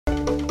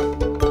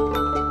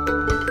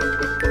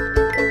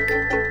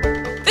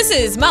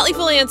This is Motley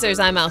Fool Answers.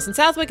 I'm Allison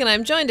Southwick, and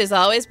I'm joined as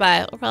always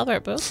by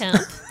Robert Beauchamp,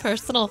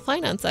 personal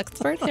finance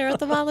expert here at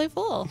the Motley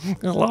Fool.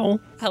 Hello.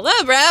 Hello,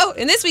 bro.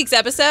 In this week's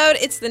episode,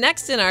 it's the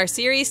next in our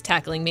series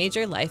tackling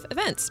major life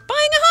events.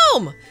 Buying a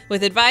home,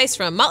 with advice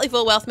from Motley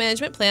Fool Wealth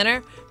Management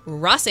Planner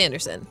Ross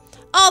Anderson.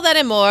 All that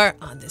and more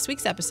on this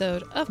week's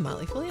episode of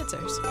Motley Fool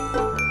Answers.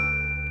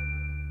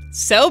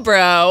 So,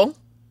 bro.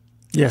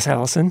 Yes,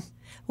 Allison.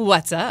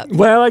 What's up?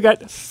 Well, I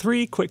got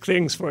 3 quick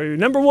things for you.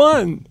 Number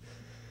 1,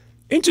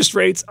 interest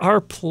rates are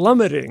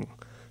plummeting.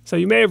 So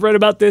you may have read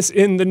about this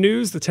in the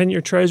news. The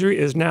 10-year Treasury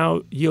is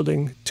now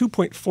yielding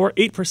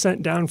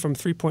 2.48%, down from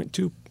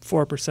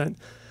 3.24%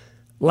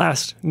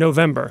 last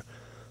November.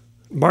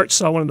 March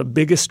saw one of the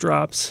biggest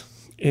drops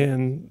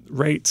in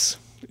rates,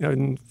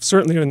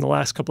 certainly in the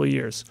last couple of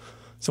years.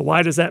 So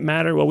why does that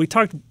matter? Well, we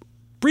talked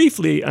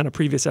briefly on a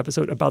previous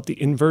episode about the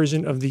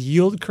inversion of the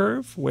yield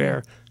curve,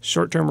 where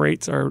short-term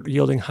rates are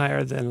yielding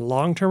higher than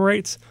long-term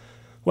rates.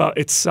 Well,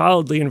 it's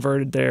solidly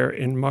inverted there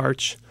in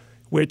March,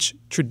 which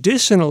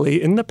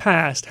traditionally in the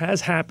past has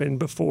happened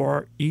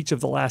before each of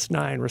the last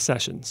 9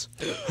 recessions.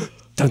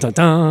 Dun, dun,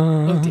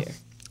 dun. Oh, dear.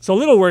 So a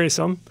little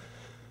worrisome.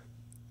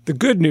 The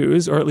good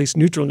news, or at least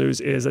neutral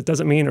news, is that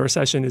doesn't mean a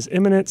recession is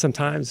imminent.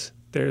 Sometimes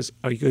there's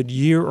a good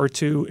year or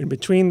two in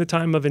between the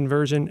time of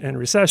inversion and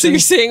recession. So you're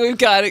saying we've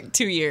got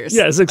 2 years?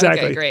 Yes,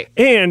 exactly. Okay, great.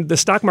 And the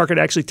stock market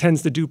actually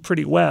tends to do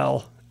pretty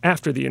well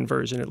after the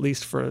inversion, at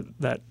least for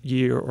that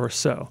year or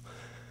so.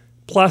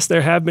 Plus,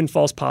 there have been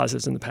false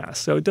positives in the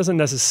past, so it doesn't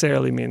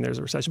necessarily mean there's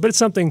a recession, but it's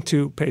something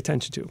to pay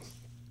attention to.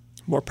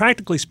 More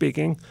practically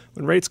speaking,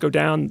 when rates go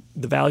down,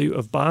 the value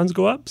of bonds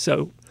go up.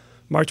 So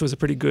March was a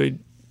pretty good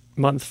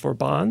month for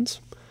bonds.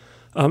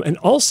 And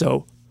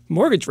also,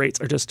 mortgage rates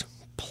are just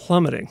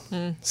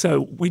plummeting.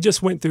 So we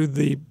just went through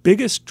the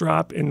biggest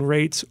drop in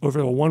rates over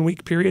a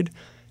 1-week period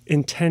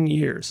in 10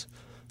 years.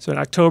 So in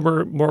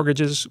October,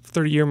 mortgages,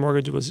 30-year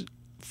mortgage was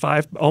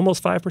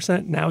almost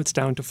 5%. Now it's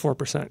down to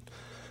 4%.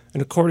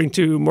 And according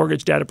to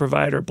mortgage data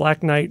provider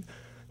Black Knight,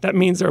 that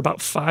means there are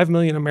about 5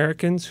 million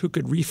Americans who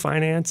could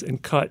refinance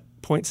and cut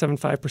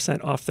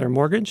 0.75% off their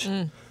mortgage.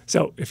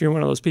 So if you're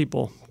one of those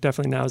people,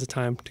 definitely now is the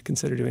time to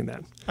consider doing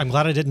that. I'm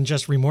glad I didn't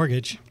just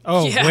remortgage.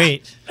 Oh, Yeah.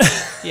 wait.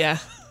 Yeah.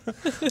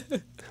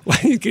 Well,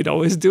 you could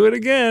always do it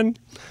again.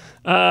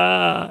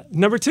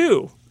 Number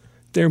 2,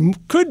 there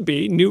could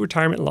be new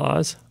retirement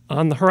laws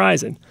on the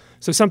horizon.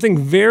 So something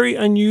very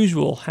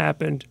unusual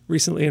happened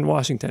recently in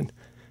Washington.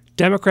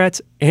 Democrats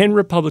and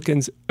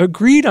Republicans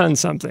agreed on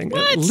something,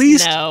 What? at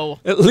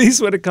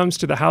least when it comes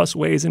to the House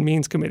Ways and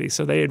Means Committee.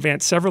 So they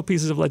advanced several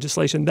pieces of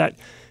legislation that,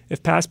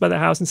 if passed by the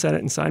House and Senate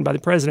and signed by the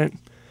president,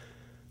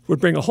 would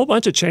bring a whole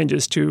bunch of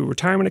changes to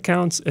retirement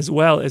accounts as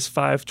well as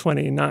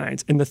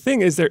 529s. And the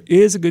thing is, there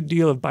is a good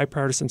deal of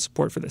bipartisan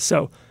support for this.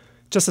 So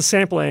just a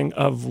sampling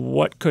of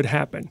what could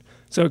happen.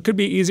 So it could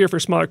be easier for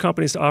smaller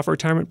companies to offer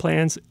retirement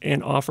plans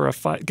and get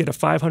a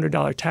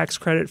 $500 tax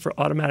credit for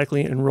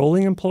automatically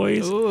enrolling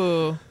employees.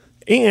 Ooh.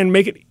 And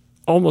make it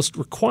almost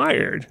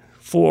required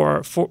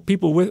for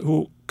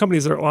people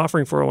companies that are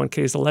offering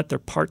 401ks to let their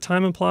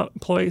part-time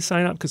employees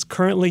sign up, because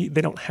currently they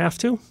don't have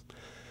to.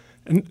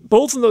 And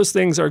both of those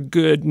things are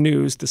good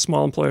news to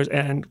small employers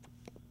and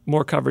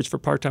more coverage for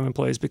part-time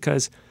employees,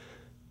 because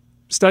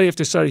study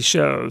after study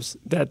shows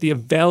that the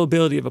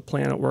availability of a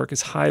plan at work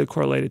is highly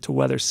correlated to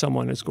whether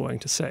someone is going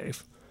to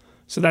save.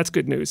 So that's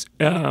good news.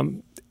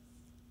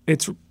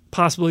 It's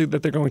possibly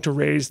that they're going to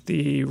raise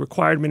the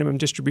required minimum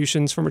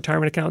distributions from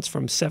retirement accounts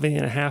from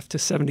 70.5 to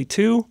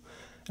 72.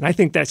 And I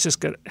think that's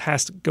just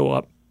has to go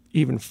up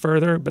even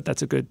further, but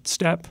that's a good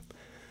step.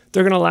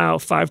 They're going to allow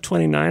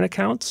 529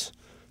 accounts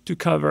to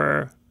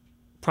cover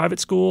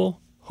private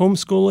school,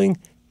 homeschooling,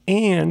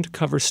 and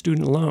cover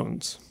student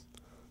loans.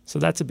 So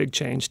that's a big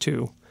change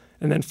too.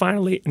 And then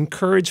finally,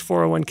 encourage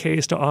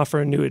 401ks to offer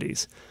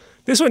annuities.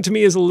 This one to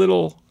me is a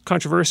little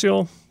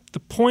controversial.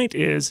 The point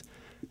is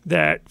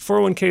that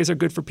 401ks are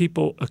good for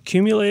people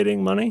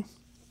accumulating money,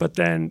 but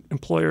then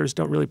employers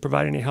don't really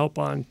provide any help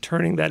on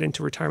turning that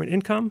into retirement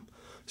income.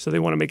 So they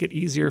want to make it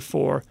easier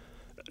for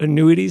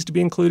annuities to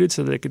be included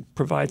so they could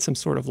provide some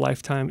sort of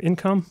lifetime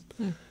income.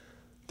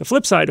 The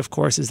flip side, of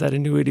course, is that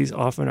annuities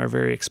often are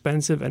very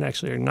expensive and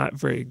actually are not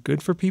very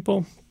good for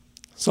people.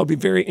 So I'll be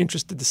very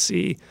interested to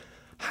see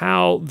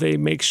how they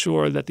make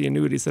sure that the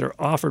annuities that are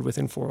offered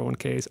within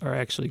 401ks are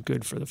actually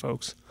good for the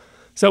folks.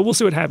 So we'll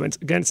see what happens.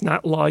 Again, it's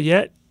not law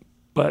yet,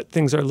 but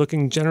things are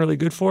looking generally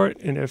good for it.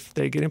 And if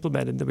they get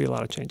implemented, there'll be a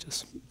lot of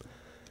changes.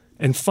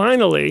 And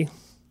finally,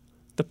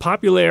 the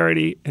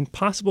popularity and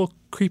possible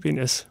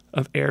creepiness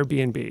of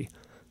Airbnb.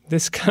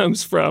 This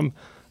comes from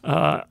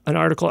an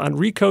article on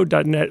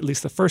recode.net, at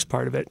least the first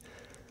part of it.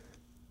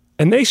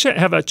 And they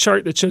have a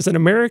chart that shows that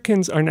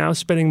Americans are now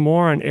spending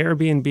more on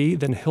Airbnb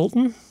than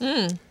Hilton.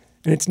 And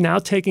it's now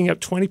taking up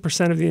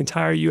 20% of the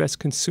entire U.S.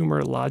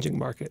 consumer lodging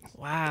market.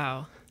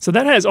 Wow. So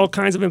that has all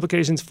kinds of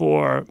implications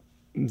for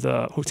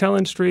the hotel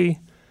industry,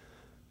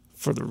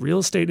 for the real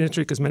estate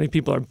industry, because many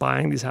people are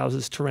buying these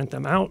houses to rent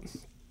them out.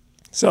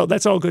 So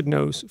that's all good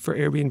news for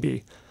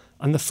Airbnb.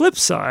 On the flip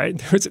side,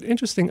 there's an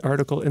interesting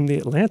article in The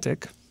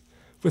Atlantic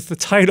with the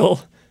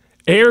title,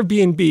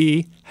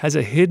 Airbnb has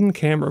a hidden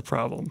camera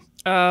problem.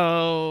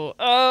 Oh.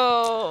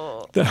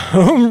 The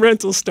home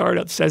rental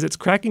startup says it's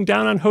cracking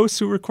down on hosts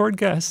who record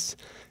guests.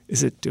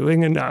 Is it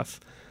doing enough?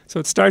 So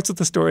it starts with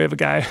the story of a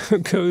guy who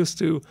goes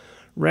to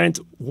rent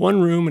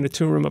one room in a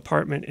 2-room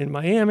apartment in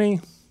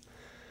Miami,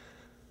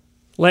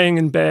 laying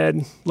in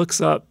bed, looks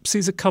up,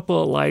 sees a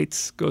couple of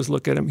lights, goes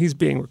look at him. He's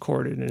being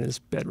recorded in his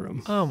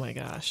bedroom. Oh, my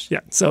gosh.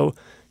 Yeah, so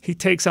he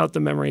takes out the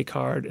memory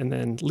card and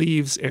then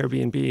leaves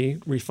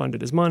Airbnb,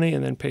 refunded his money,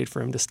 and then paid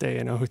for him to stay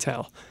in a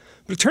hotel.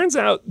 But it turns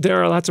out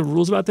there are lots of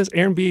rules about this.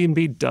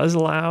 Airbnb does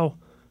allow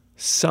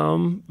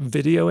some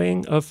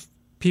videoing of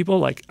people,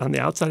 like on the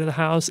outside of the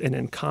house and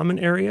in common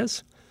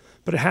areas,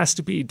 but it has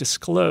to be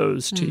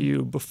disclosed to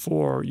you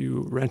before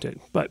you rent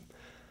it. But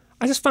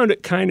I just found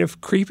it kind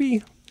of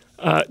creepy.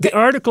 The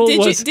article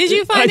was... Did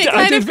you find it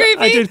kind of creepy?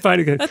 I did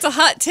find it good. That's a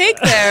hot take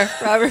there,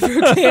 Robert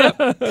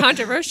Verkamp.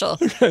 Controversial.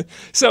 But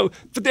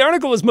the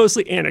article was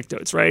mostly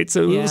anecdotes, right?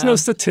 So there was Yeah. no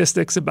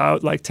statistics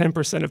about like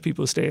 10% of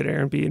people who stay at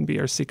Airbnb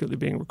are secretly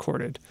being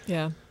recorded.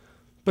 Yeah.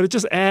 But it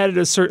just added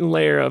a certain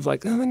layer of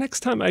like, oh, the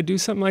next time I do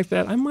something like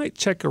that, I might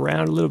check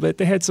around a little bit.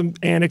 They had some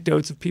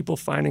anecdotes of people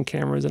finding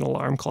cameras and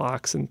alarm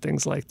clocks and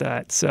things like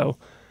that. So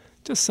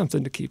just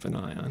something to keep an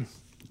eye on.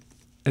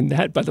 And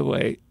that, by the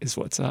way, is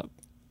what's up.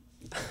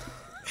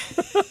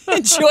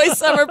 Enjoy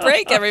summer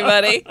break,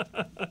 everybody.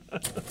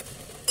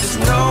 Just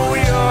know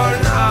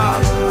you're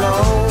not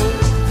alone,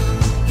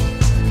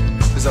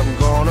 'cause I'm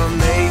gonna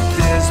make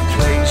this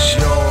place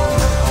your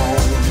home.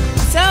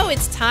 So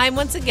it's time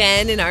once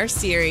again in our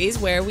series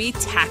where we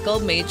tackle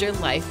major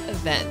life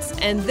events.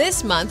 And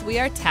this month we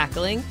are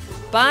tackling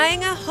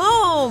buying a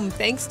home,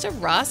 thanks to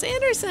Ross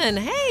Anderson.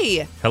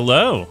 Hey,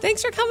 Hello.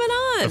 thanks for coming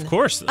on. Of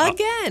course.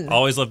 Again.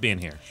 Always love being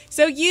here.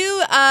 So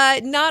you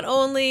not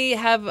only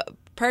have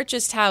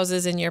purchased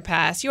houses in your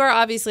past, you are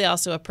obviously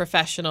also a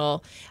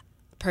professional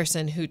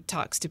person who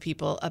talks to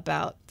people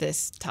about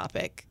this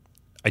topic.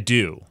 I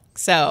do.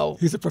 So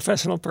He's a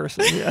professional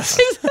person, yes.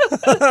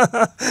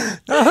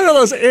 Not one of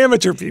those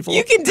amateur people.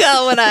 you can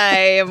tell when I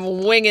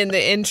am winging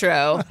the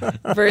intro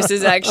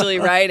versus actually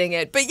writing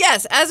it. But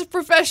yes, as a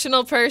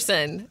professional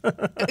person,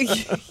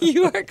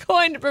 you are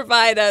going to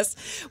provide us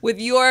with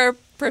your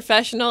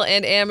professional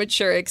and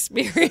amateur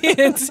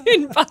experience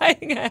in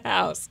buying a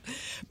house.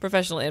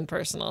 Professional and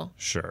personal.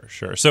 Sure.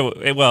 So,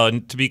 well,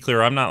 and to be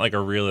clear, I'm not like a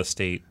real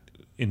estate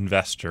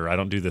investor. I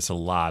don't do this a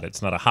lot.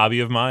 It's not a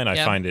hobby of mine. I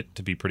Yeah. find it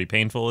to be pretty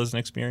painful as an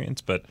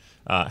experience, but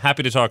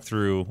happy to talk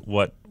through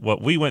what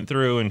we went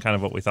through and kind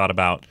of what we thought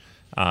about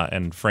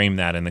and frame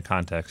that in the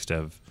context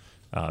of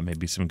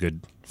maybe some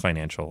good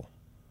financial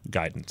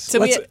guidance.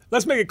 So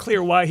Let's make it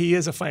clear why he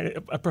is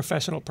a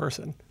professional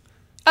person.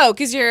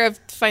 because you're a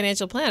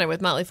financial planner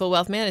with Motley Fool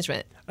Wealth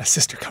Management. A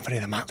sister company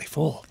of the Motley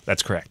Fool.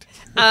 That's correct.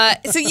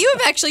 So you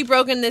have actually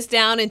broken this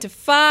down into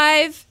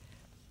 5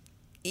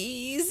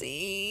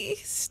 easy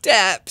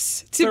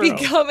steps to Thorough.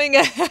 becoming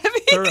a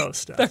Thorough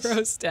steps.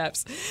 Thorough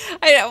steps.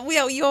 I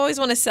know you always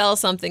want to sell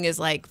something as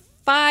like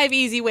 5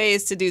 easy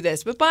ways to do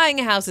this, but buying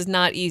a house is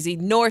not easy,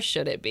 nor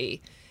should it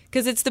be,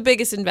 because it's the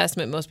biggest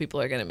investment most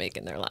people are going to make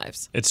in their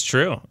lives. It's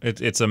true.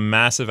 It's a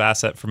massive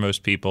asset for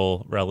most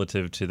people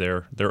relative to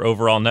their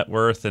overall net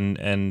worth, and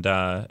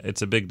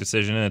it's a big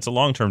decision, and it's a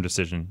long-term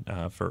decision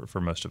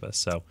for most of us.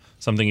 So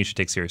something you should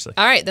take seriously.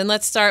 All right, then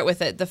let's start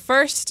with it. The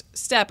first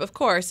step, of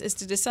course, is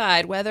to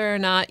decide whether or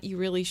not you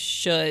really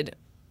should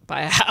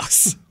buy a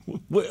house.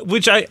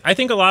 Which I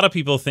think a lot of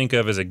people think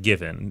of as a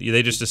given.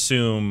 They just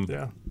assume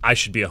I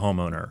should be a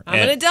homeowner. I'm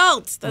an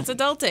adult. That's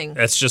adulting.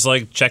 It's just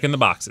like checking the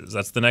boxes.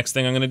 That's the next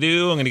thing I'm going to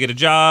do. I'm going to get a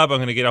job. I'm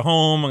going to get a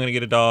home. I'm going to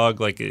get a dog.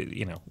 Like,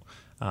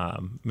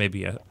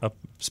 maybe a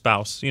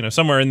spouse.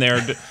 Somewhere in there.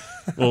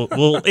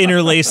 We'll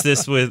interlace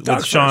this with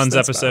Sean's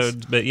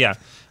episode. But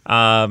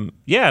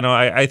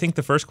I think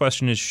the first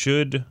question is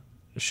should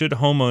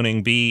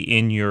homeowning be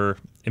in your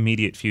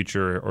immediate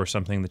future or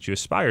something that you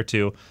aspire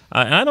to?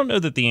 And I don't know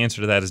that the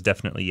answer to that is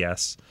definitely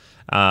yes.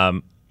 I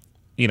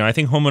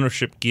think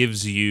homeownership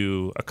gives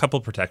you a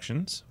couple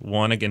protections.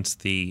 One,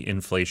 against the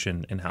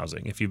inflation in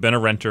housing. If you've been a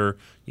renter,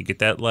 you get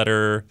that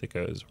letter that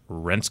goes,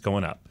 rent's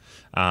going up.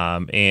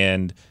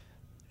 And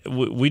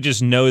we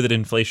just know that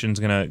inflation is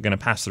gonna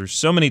pass through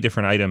so many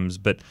different items,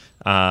 but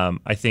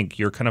I think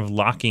you're kind of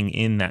locking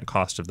in that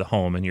cost of the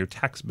home, and your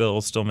tax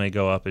bill still may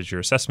go up as your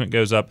assessment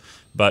goes up,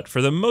 but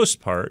for the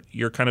most part,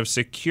 you're kind of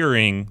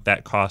securing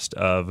that cost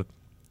of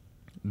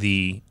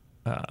the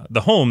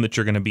home that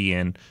you're going to be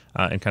in,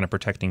 and kind of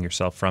protecting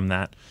yourself from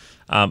that.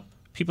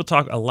 People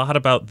talk a lot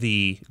about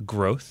the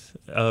growth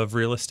of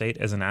real estate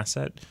as an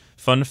asset.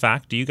 Fun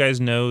fact, do you guys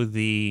know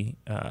the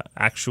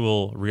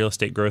actual real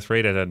estate growth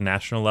rate at a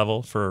national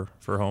level for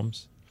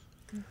homes?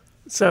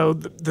 So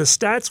the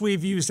stats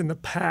we've used in the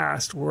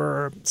past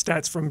were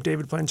stats from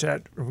David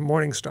Blanchett from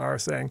Morningstar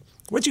saying,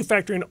 once you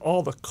factor in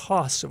all the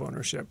costs of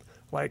ownership,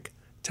 like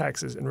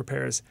taxes and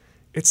repairs,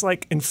 it's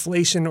like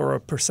inflation or a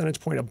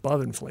percentage point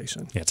above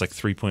inflation. Yeah, it's like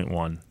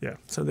 3.1. Yeah,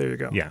 so there you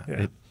go.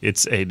 Yeah.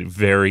 It's a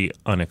very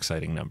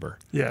unexciting number.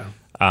 Yeah.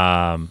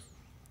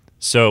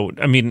 So,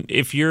 I mean,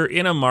 if you're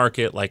in a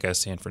market like a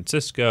San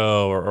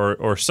Francisco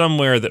or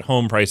somewhere that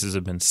home prices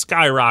have been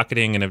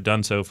skyrocketing and have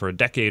done so for a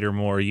decade or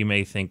more, you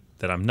may think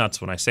that I'm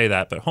nuts when I say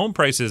that. But home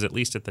prices, at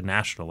least at the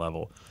national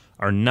level,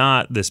 are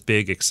not this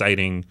big,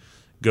 exciting,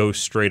 go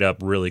straight up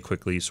really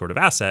quickly sort of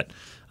asset.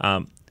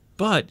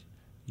 But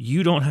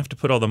you don't have to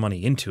put all the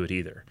money into it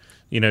either.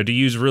 You know, to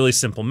use really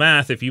simple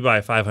math, if you buy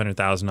a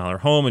 $500,000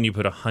 home and you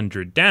put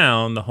 $100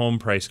 down, the home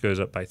price goes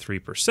up by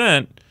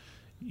 3%.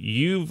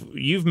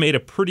 You've made a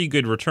pretty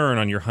good return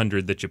on your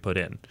 $100 that you put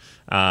in,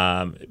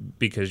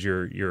 because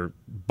you're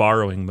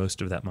borrowing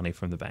most of that money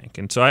from the bank.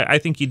 And so I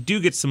think you do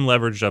get some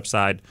leveraged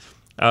upside,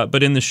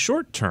 but in the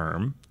short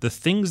term, the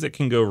things that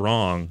can go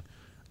wrong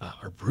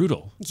are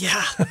brutal.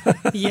 Yeah.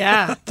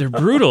 Yeah. They're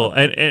brutal,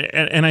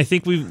 and I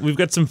think we've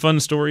got some fun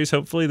stories,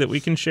 hopefully, that we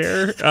can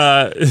share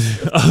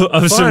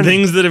of some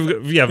things that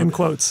have in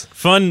quotes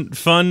fun.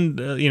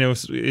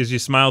 As you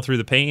smile through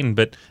the pain.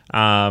 But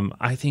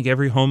I think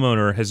every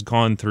homeowner has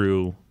gone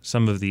through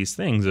some of these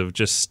things of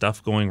just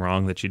stuff going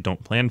wrong that you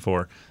don't plan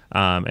for,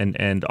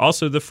 and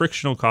also the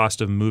frictional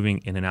cost of moving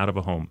in and out of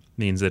a home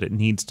means that it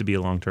needs to be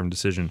a long-term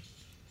decision.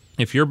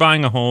 If you're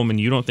buying a home and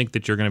you don't think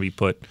that you're going to be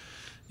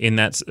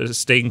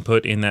staying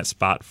put in that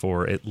spot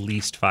for at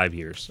least 5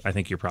 years, I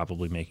think you're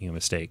probably making a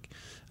mistake.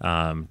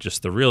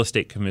 Just the real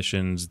estate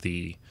commissions,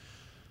 the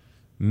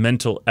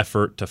mental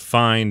effort to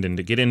find and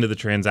to get into the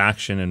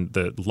transaction, and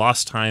the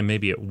lost time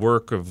maybe at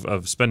work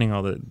of spending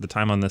all the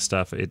time on this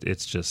stuff,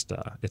 it's just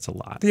it's a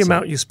lot. The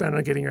amount you spend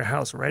on getting your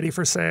house ready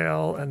for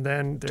sale, and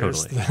then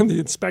there's the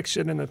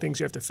inspection and the things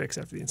you have to fix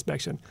after the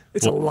inspection.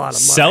 It's a lot of money.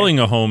 Selling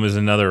a home is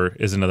another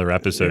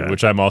episode,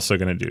 which I'm also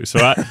going to do. So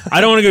I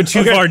don't want to go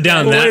too far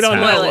down that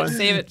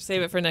path.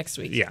 Save it for next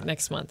week. Yeah.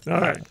 Next month. All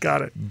right,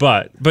 got it.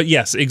 But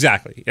yes,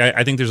 exactly.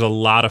 I think there's a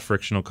lot of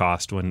frictional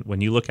cost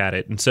when you look at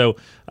it, and so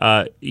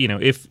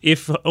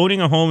if owning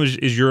a home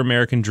is your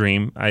American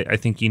dream, I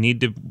think you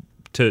need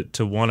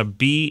to want to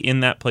be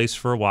in that place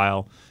for a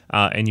while,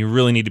 and you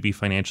really need to be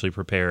financially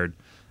prepared.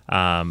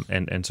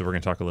 And so we're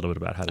going to talk a little bit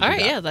about how to do that. All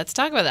right, yeah, let's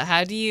talk about that.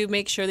 How do you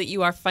make sure that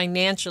you are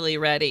financially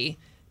ready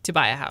to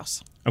buy a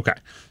house? Okay.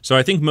 So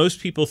I think most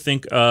people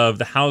think of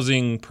the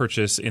housing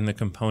purchase in the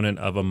component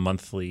of a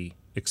monthly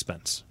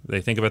expense.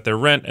 They think about their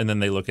rent, and then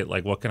they look at,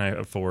 like, what can I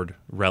afford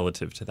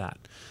relative to that?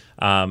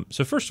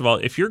 So first of all,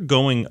 if you're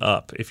going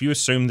up, if you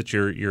assume that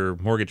your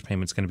mortgage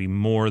payment is going to be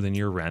more than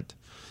your rent,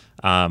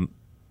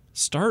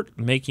 start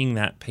making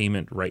that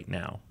payment right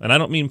now. And I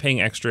don't mean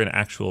paying extra in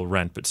actual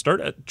rent, but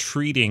start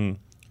treating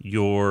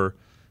your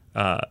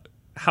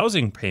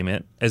housing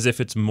payment as if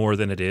it's more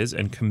than it is,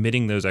 and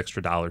committing those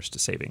extra dollars to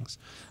savings.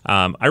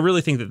 I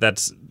really think that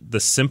that's the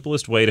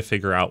simplest way to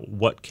figure out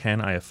what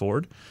can I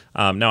afford.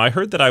 Now, I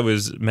heard that I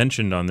was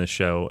mentioned on this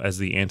show as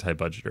the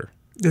anti-budgeter.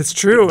 It's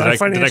true. On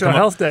Financial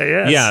Health Day,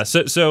 yes.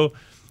 Yeah. So,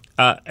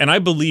 and I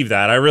believe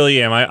that. I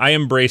really am. I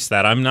embrace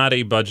that. I'm not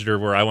a budgeter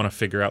where I want to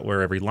figure out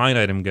where every line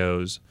item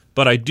goes,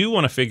 but I do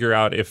want to figure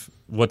out if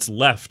what's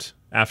left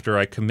after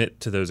I commit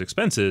to those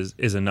expenses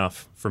is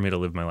enough for me to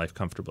live my life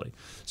comfortably.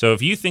 So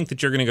if you think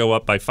that you're going to go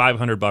up by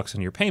 $500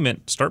 on your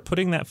payment, start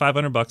putting that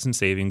 $500 in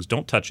savings.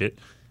 Don't touch it,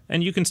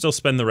 and you can still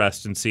spend the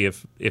rest and see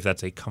if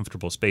that's a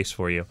comfortable space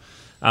for you.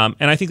 And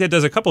I think that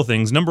does a couple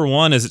things. Number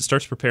one is it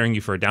starts preparing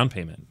you for a down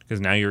payment, because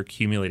now you're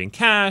accumulating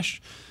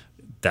cash.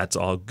 That's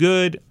all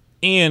good.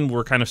 And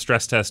we're kind of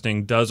stress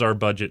testing, does our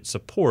budget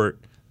support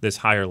this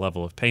higher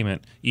level of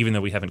payment, even though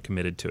we haven't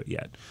committed to it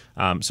yet?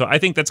 So I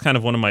think that's kind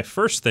of one of my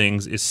first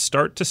things, is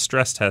start to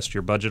stress test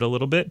your budget a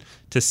little bit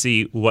to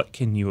see what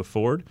can you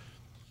afford.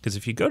 Because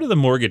if you go to the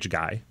mortgage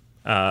guy,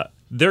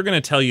 they're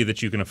going to tell you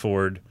that you can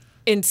afford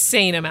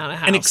insane amount of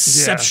house. An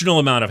exceptional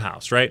amount of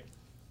house, right?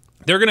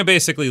 They're going to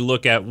basically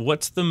look at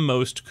what's the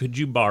most could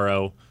you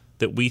borrow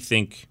that we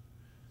think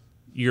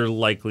you're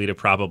likely to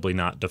probably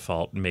not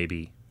default,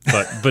 maybe.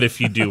 But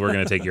if you do, we're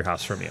going to take your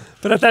house from you.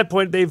 But at that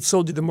point, they've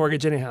sold you the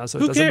mortgage anyhow, so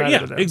it doesn't matter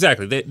to them.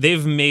 Exactly.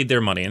 They've made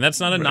their money, and that's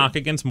not a knock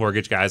against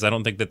mortgage guys. I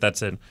don't think that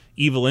that's an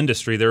evil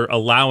industry. They're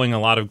allowing a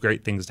lot of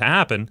great things to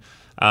happen,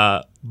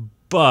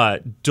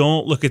 but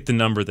don't look at the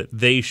number that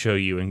they show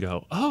you and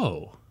go,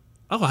 oh,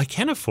 I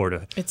can afford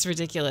it. It's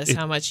ridiculous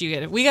how much you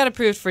get. We got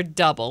approved for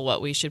double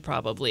what we should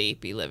probably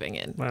be living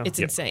in. Wow. It's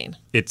insane.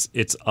 It's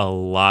a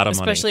lot of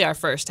money. Especially our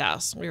first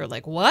house. We were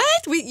like, what?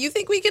 You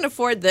think we can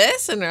afford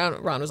this? And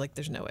Ron was like,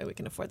 there's no way we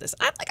can afford this.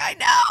 I'm like, I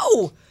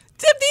know.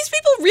 These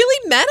people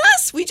really met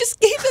us? We just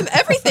gave them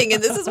everything,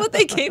 and this is what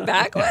they came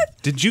back with?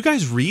 Did you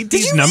guys read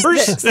these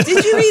numbers? Did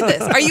you read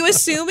this? Are you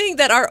assuming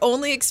that our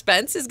only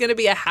expense is going to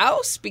be a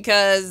house?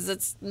 Because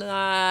it's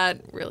not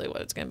really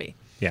what it's going to be.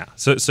 Yeah,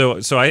 so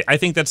I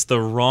think that's the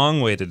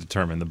wrong way to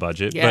determine the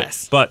budget.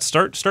 Yes. But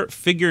start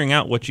figuring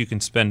out what you can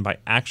spend by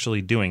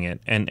actually doing it,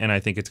 and I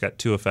think it's got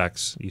two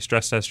effects. You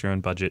stress test your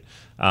own budget,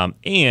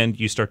 and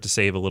you start to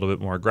save a little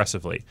bit more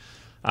aggressively.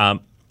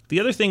 The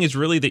other thing is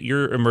really that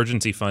your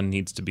emergency fund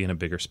needs to be in a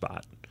bigger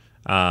spot.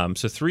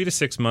 So 3 to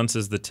 6 months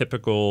is the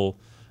typical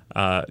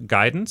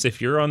guidance. If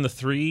you're on the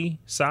 3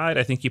 side,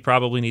 I think you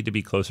probably need to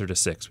be closer to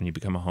 6 when you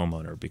become a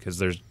homeowner, because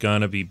there's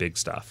gonna be big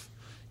stuff.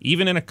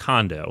 even in a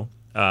condo,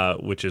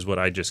 which is what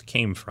I just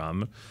came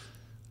from,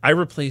 I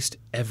replaced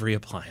every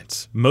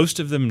appliance, most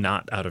of them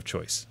not out of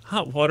choice.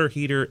 Hot water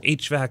heater,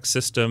 HVAC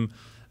system,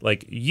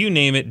 like you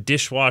name it,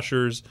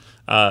 dishwashers,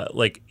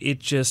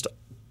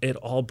 it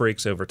all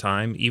breaks over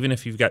time, even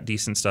if you've got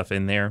decent stuff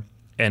in there,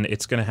 and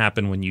it's going to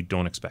happen when you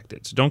don't expect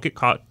it. So don't get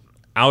caught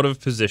out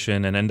of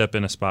position and end up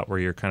in a spot where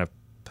you're kind of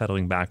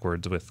pedaling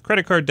backwards with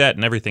credit card debt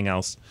and everything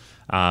else.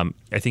 I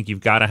think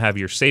you've got to have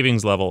your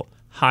savings level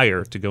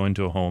higher to go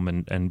into a home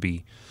and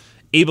be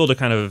able to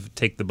kind of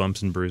take the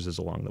bumps and bruises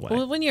along the way.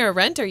 Well, when you're a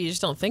renter, you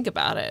just don't think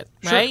about it,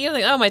 right? Sure. You're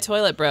like, oh, my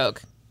toilet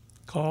broke.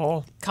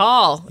 Call.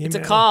 It's a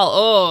Email. call.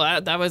 Oh,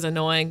 that was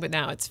annoying, but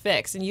now it's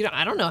fixed. And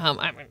I don't know how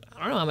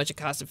much it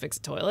costs to fix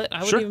a toilet. I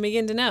wouldn't Sure. even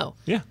begin to know.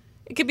 Yeah.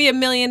 It could be $1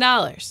 million.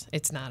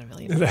 It's not $1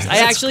 million. I That's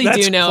actually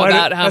do know quite a-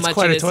 about how that's much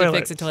quite it a is to toilet.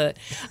 fix a toilet.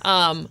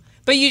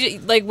 But you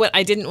like what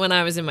I didn't when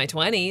I was in my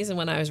 20s and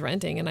when I was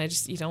renting,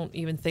 and you don't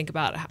even think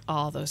about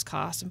all those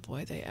costs, and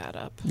boy, they add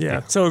up.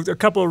 Yeah. So a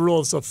couple of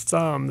rules of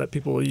thumb that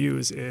people will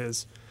use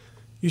is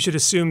you should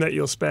assume that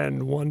you'll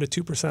spend 1%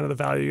 to 2% of the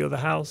value of the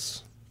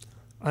house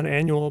on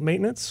annual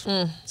maintenance.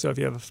 So if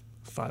you have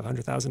a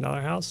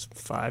 $500,000 house,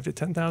 $5,000 to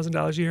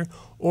 $10,000 a year,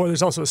 or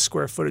there's also a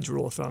square footage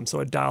rule of thumb.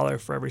 So $1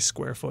 for every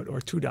square foot, or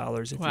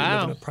 $2 if you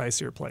live in a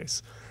pricier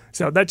place.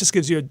 So that just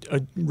gives you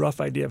a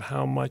rough idea of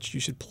how much you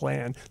should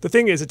plan. The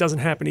thing is, it doesn't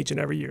happen each and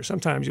every year.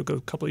 Sometimes you'll go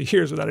a couple of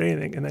years without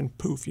anything, and then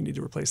poof, you need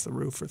to replace the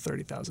roof for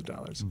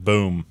 $30,000.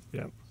 Boom.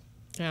 Yeah.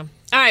 Yeah.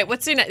 All right.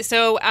 What's your next?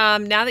 So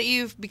now that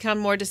you've become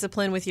more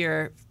disciplined with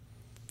your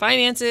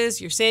finances,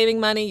 you're saving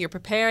money, you're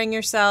preparing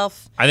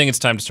yourself. I think it's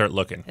time to start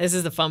looking. This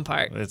is the fun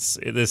part. This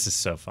is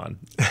so fun.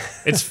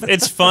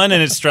 It's fun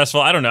and it's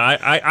stressful. I don't know.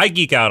 I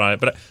geek out on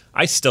it, but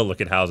I still look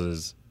at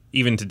houses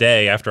even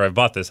today after I've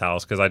bought this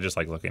house because I just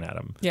like looking at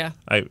them. Yeah.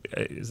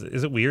 Is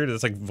it weird?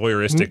 It's like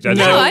voyeuristic.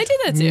 No, I do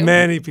that too.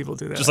 Many people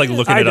do that. just like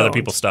looking I at other don't.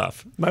 people's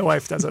stuff. My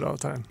wife does it all the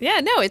time. Yeah,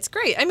 no, it's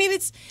great. I mean,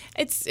 it's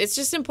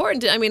just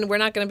important. I mean, we're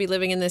not going to be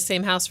living in this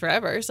same house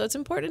forever, so it's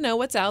important to know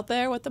what's out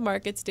there, what the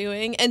market's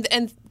doing,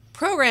 and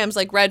programs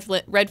like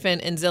Redfin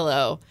and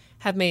Zillow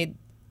have made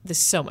this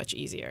so much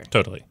easier.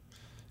 Totally.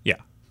 Yeah.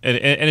 And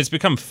it's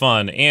become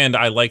fun, and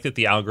I like that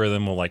the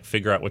algorithm will like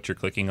figure out what you're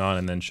clicking on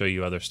and then show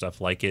you other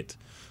stuff like it.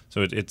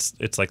 So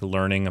it's like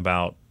learning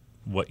about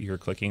what you're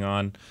clicking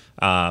on.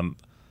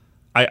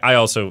 I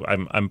also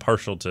I'm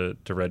partial to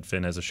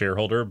Redfin as a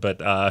shareholder,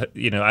 but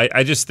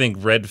I just think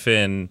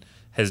Redfin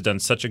has done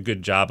such a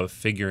good job of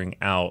figuring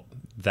out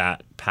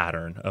that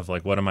pattern of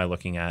like what am I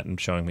looking at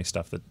and showing me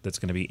stuff that's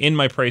going to be in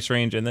my price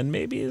range, and then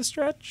maybe a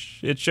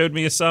stretch. It showed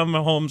me some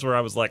homes where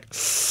I was like,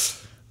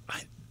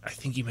 I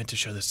think you meant to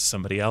show this to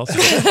somebody else.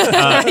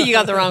 You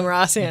got the wrong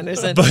Ross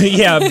Anderson. But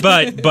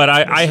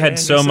I had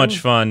so Anderson. much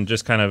fun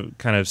just kind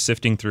of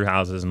sifting through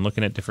houses and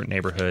looking at different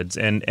neighborhoods.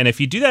 And if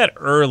you do that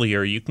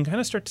earlier, you can kind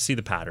of start to see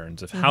the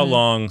patterns of how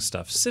long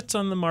stuff sits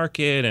on the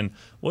market and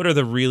what are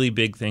the really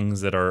big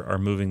things that are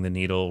moving the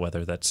needle,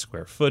 whether that's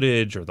square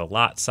footage or the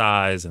lot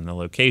size and the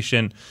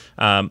location.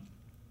 And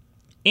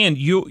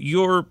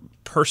your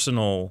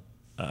personal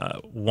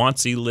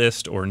wantsy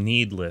list or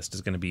need list is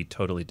going to be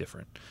totally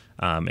different.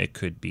 It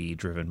could be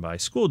driven by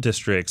school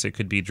districts. It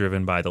could be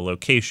driven by the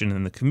location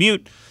and the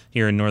commute.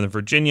 Here in Northern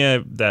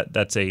Virginia,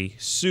 that's a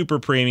super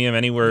premium.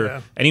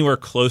 Anywhere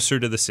closer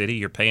to the city,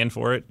 you're paying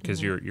for it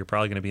because you're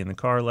probably going to be in the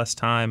car less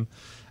time.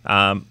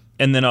 And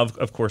then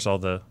of course all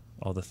the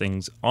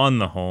things on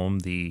the home,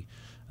 the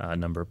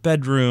number of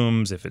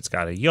bedrooms, if it's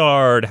got a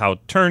yard, how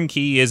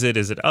turnkey is it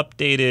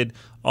updated,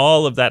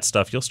 all of that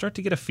stuff. You'll start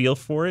to get a feel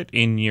for it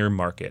in your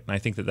market. And I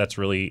think that's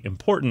really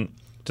important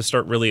to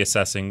start really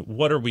assessing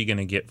what are we going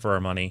to get for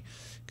our money.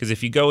 Because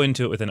if you go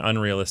into it with an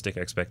unrealistic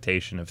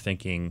expectation of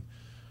thinking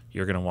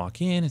you're going to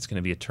walk in, it's going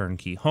to be a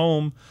turnkey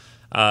home.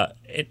 And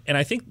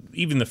I think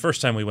even the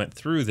first time we went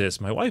through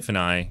this, my wife and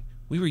I,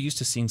 we were used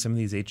to seeing some of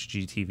these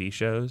HGTV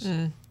shows,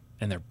 and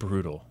they're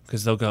brutal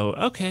because they'll go,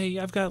 okay,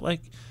 I've got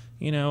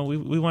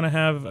we want to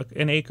have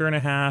an acre and a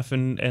half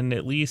and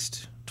at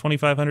least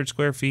 2,500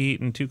 square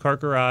feet and 2-car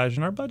garage,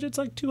 and our budget's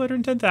like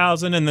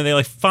 $210,000, and then they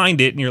like find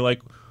it, and you're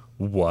like,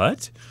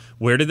 what?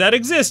 Where did that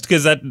exist?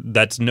 Because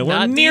that's nowhere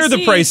Not near the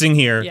DC. pricing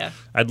here. Yeah.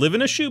 I'd live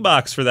in a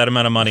shoebox for that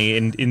amount of money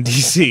in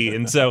DC.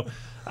 And so,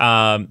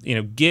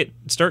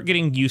 start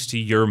getting used to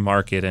your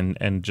market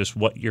and just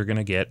what you're going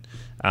to get.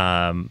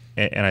 And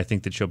I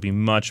think that you'll be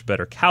much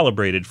better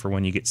calibrated for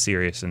when you get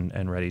serious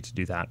and ready to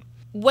do that.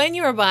 When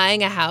you are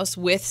buying a house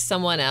with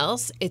someone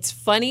else, it's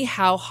funny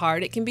how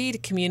hard it can be to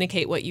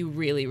communicate what you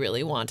really,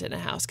 really want in a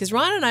house. Because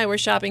Ron and I were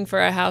shopping for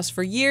a house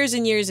for years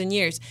and years and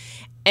years.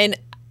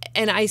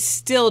 And I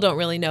still don't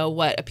really know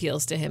what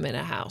appeals to him in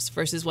a house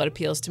versus what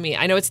appeals to me.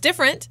 I know it's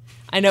different.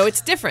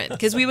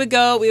 Because we would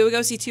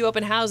go see 2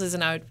 open houses,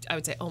 and I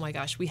would say, oh my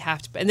gosh, we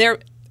have to. And they're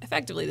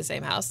effectively the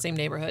same house, same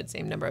neighborhood,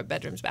 same number of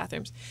bedrooms,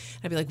 bathrooms.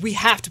 And I'd be like, we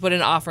have to put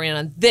an offer in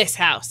on this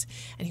house.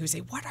 And he would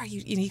say, what are you?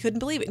 And he couldn't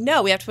believe it.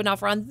 No, we have to put an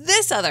offer on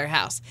this other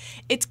house.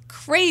 It's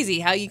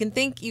crazy how you can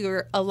think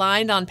you're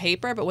aligned on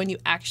paper, but when you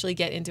actually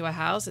get into a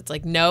house, it's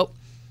like, nope,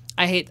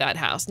 I hate that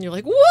house. And you're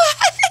like, what?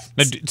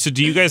 Now, so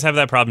do you guys have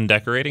that problem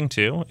decorating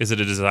too? Is it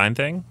a design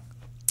thing?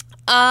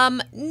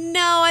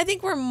 No, I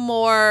think we're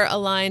more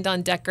aligned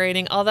on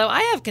decorating, although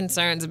I have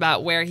concerns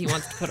about where he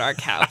wants to put our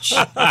couch.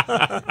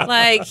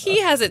 Like,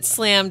 he has it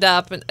slammed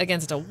up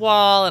against a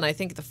wall, and I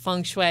think the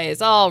feng shui is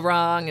all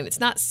wrong, and it's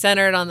not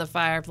centered on the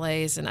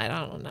fireplace, and I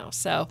don't know.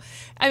 So,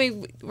 I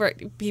mean,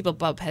 people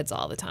bump heads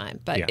all the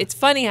time, but Yeah. it's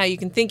funny how you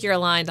can think you're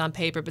aligned on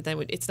paper, but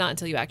then it's not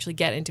until you actually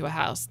get into a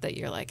house that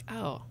you're like,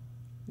 oh,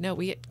 no,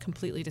 we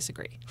completely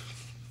disagree.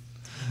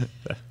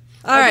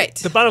 All right.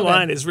 The bottom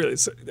line is really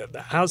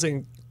the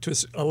housing, to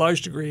a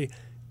large degree,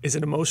 is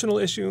an emotional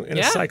issue and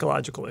a Yeah.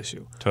 psychological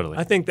issue. Totally.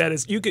 I think that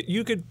is you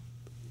could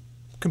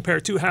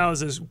compare two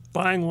houses,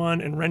 buying one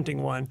and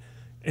renting one,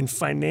 and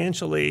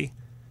financially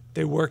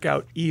they work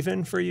out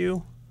even for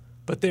you,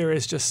 but there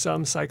is just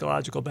some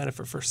psychological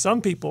benefit for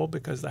some people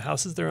because the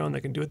house is their own,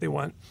 they can do what they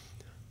want.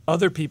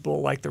 Other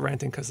people like the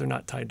renting because they're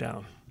not tied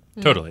down.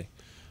 Totally.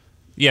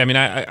 Yeah, I mean,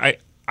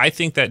 I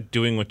think that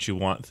doing what you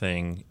want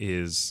thing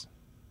is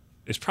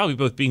probably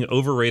both being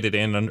overrated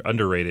and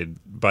underrated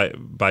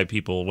by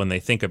people when they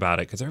think about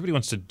it, because everybody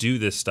wants to do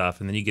this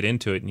stuff, and then you get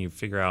into it and you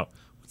figure out,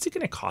 what's it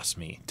going to cost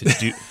me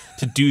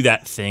to do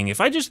that thing?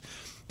 If I just,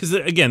 because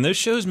again, those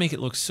shows make it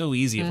look so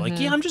easy. Like,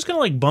 yeah, I'm just going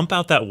to like bump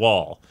out that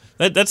wall.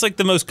 That's like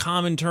the most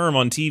common term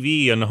on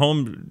TV and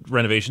home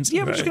renovations.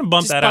 Yeah, we're just going to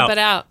bump that out. Bump it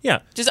out.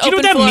 Yeah. Just Do you know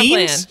open what that floor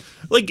means? plan.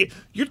 Like,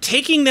 you're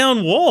taking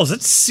down walls.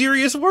 That's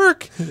serious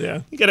work.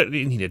 Yeah. You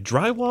need a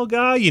drywall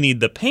guy. You need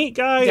the paint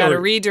guy. You got to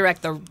or-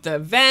 redirect the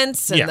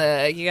vents and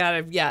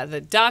Yeah.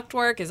 the duct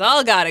work is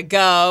all got to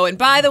go. And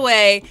by the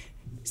way,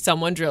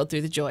 someone drilled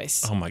through the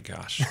joists. Oh my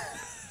gosh.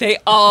 They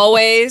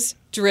always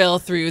drill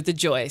through the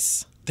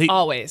joists.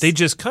 Always. They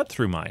just cut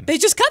through mine. They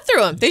just cut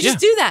through them. They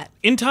just Yeah. do that.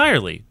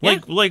 Entirely. Yeah.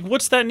 Like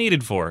what's that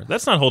needed for?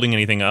 That's not holding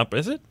anything up,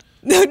 is it?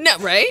 No,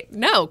 right?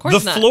 No, of course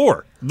The not.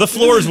 floor. The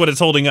floor is what it's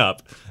holding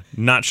up.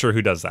 Not sure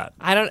who does that.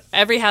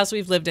 Every house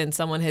we've lived in,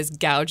 someone has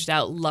gouged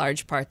out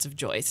large parts of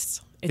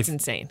joists. It's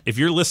insane. If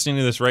you're listening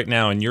to this right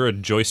now and you're a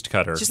joist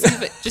cutter, Just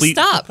leave it. Just please-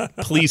 stop.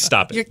 Please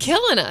stop it. You're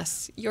killing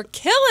us. You're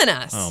killing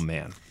us. Oh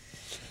man.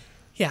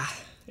 Yeah.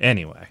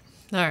 Anyway.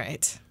 All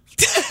right.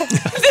 This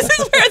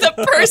is where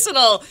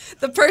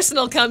the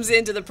personal comes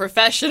into the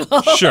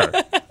professional. Sure.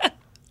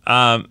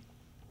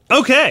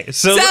 Okay.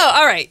 So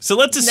all right. So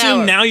let's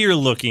assume Now- now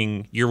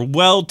you're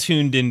well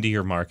tuned into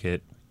your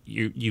market.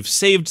 You've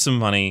saved some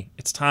money.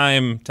 It's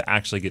time to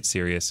actually get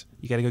serious.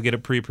 You got to go get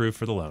it pre-approved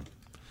for the loan.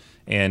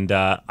 And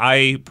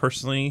I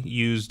personally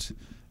used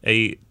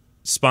a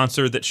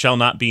sponsor that shall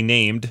not be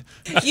named.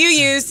 You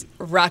used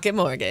Rocket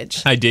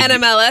Mortgage. I did.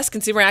 NMLS,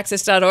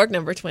 consumeraccess.org,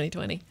 number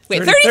 2020.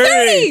 Wait,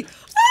 30-30.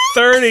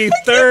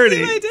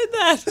 30-30. I did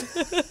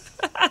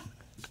that.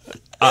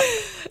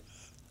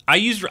 I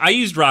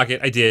used Rocket.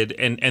 I did,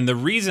 and the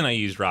reason I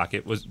used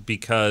Rocket was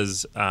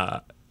because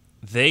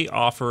they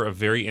offer a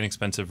very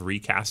inexpensive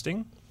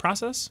recasting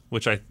process,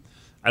 which I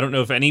don't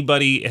know if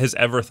anybody has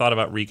ever thought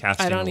about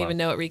recasting. I don't alone. even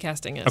know what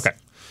recasting is. Okay.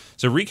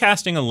 So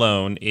recasting a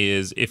loan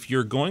is if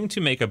you're going to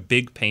make a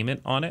big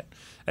payment on it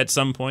at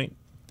some point,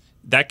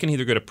 that can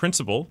either go to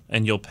principal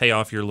and you'll pay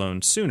off your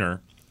loan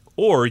sooner,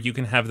 or you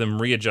can have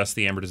them readjust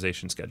the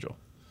amortization schedule.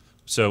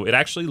 So it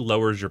actually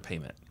lowers your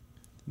payment.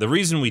 The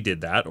reason we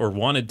did that, or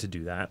wanted to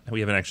do that, we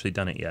haven't actually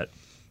done it yet,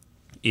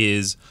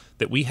 is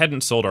that we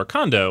hadn't sold our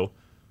condo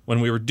when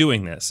we were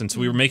doing this. And so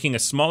we were making a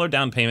smaller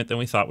down payment than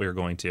we thought we were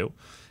going to.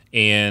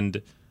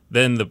 And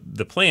then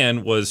the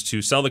plan was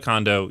to sell the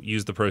condo,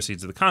 use the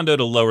proceeds of the condo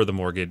to lower the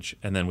mortgage,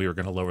 and then we were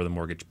going to lower the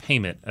mortgage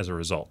payment as a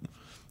result.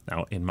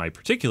 Now, in my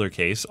particular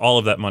case, all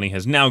of that money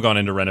has now gone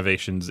into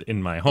renovations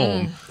in my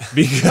home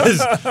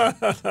because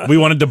we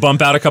wanted to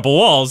bump out a couple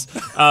walls.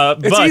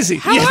 It's easy.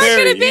 How hard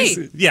Very can it be?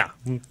 easy. Yeah,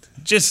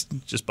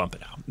 just bump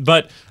it out.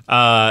 But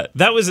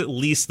that was at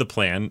least the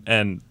plan,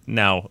 and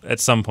now at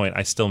some point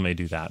I still may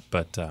do that,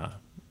 but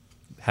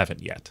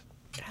haven't yet.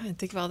 God,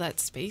 think of all that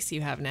space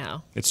you have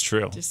now. It's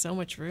true. Just so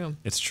much room.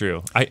 It's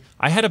true.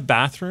 I had a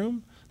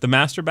bathroom. The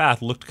master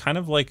bath looked kind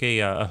of like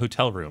a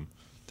hotel room.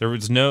 There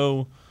was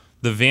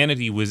the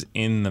vanity was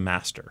in the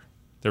master.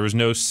 There was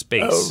no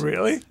space. Oh,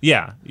 really?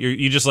 Yeah.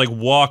 You just like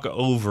walk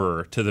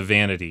over to the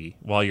vanity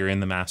while you're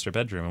in the master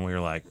bedroom. And we were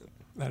like,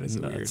 That is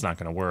weird. it's not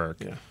going to work.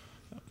 Yeah.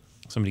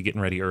 Somebody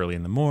getting ready early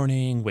in the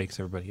morning, wakes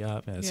everybody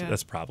up. That's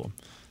a problem.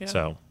 Yeah.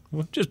 So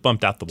we just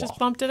bumped out the wall. Just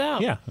bumped it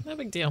out. Yeah. No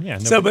big deal. Yeah.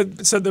 So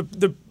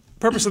the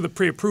purpose of the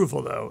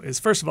pre-approval, though, is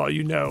first of all,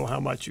 you know how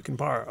much you can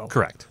borrow.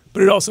 Correct.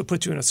 But it also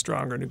puts you in a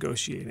stronger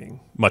negotiating.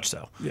 Much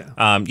so.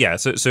 Yeah.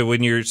 So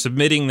when you're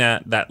submitting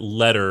that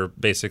letter,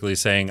 basically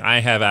saying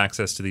I have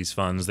access to these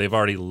funds, they've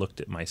already looked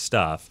at my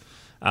stuff.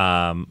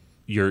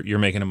 You're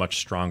making a much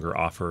stronger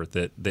offer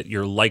that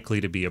you're likely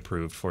to be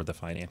approved for the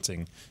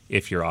financing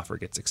if your offer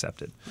gets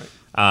accepted.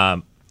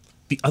 Right.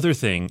 The other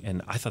thing,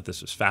 and I thought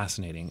this was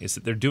fascinating, is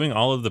that they're doing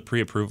all of the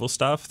pre-approval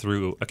stuff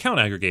through account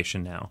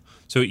aggregation now.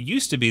 So it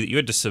used to be that you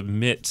had to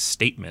submit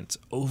statements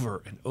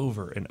over and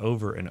over and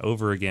over and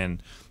over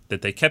again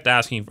that they kept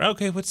asking,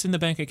 okay, what's in the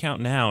bank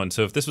account now? And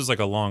so if this was like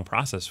a long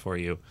process for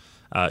you,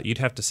 you'd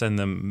have to send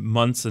them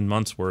months and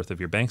months worth of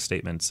your bank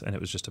statements, and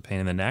it was just a pain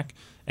in the neck.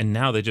 And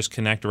now they just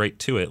connect right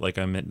to it, like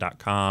on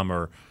Mint.com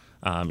or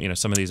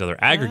some of these other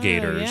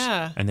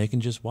aggregators, and they can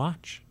just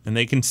watch. And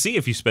they can see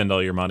if you spend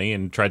all your money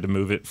and tried to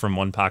move it from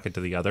one pocket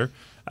to the other.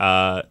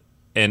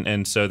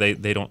 And so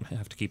they don't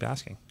have to keep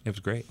asking. It was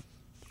great.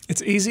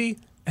 It's easy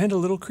and a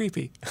little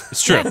creepy.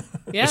 It's true.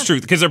 Yeah. It's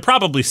true, because they're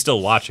probably still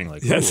watching.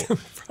 Like, Yes, ooh,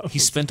 he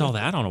spent all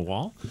that on a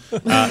wall?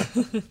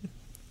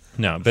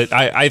 No, but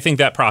I think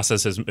that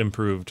process has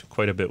improved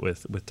quite a bit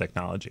with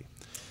technology.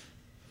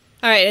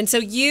 All right, and so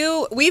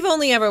we've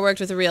only ever worked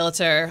with a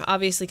realtor.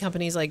 Obviously,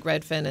 companies like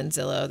Redfin and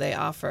Zillow, they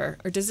offer,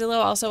 or does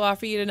Zillow also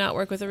offer you to not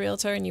work with a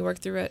realtor and you work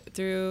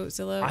through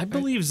Zillow? I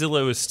believe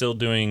Zillow is still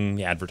doing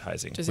the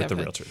advertising Just with the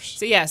Redfin.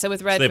 realtors. So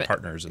with Redfin, they have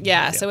partners.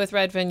 So with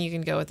Redfin, you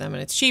can go with them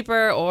and it's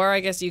cheaper, or I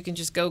guess you can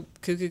just go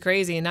cuckoo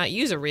crazy and not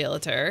use a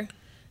realtor.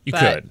 You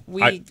But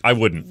could. I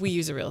wouldn't. We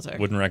use a realtor.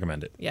 Wouldn't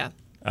recommend it. Yeah.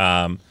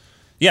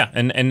 Yeah,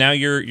 and now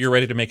you're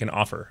ready to make an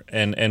offer.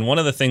 And one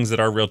of the things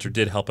that our realtor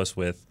did help us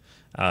with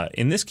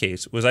in this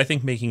case was, I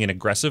think, making an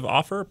aggressive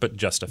offer but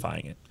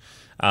justifying it.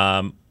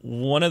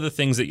 One of the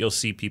things that you'll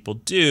see people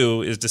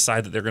do is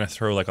decide that they're going to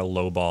throw like a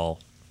lowball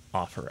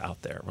offer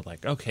out there. We're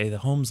like, okay, the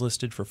home's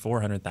listed for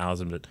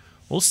 $400,000, but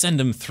we'll send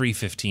them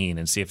 $315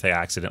 and see if they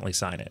accidentally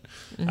sign it.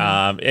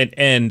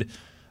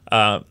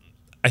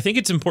 I think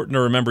it's important to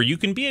remember you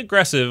can be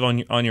aggressive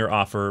on your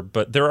offer,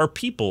 but there are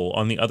people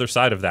on the other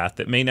side of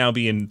that may now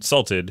be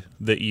insulted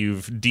that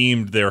you've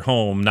deemed their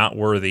home not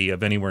worthy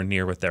of anywhere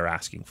near what they're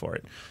asking for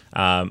it.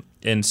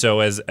 And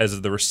so as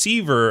the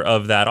receiver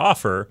of that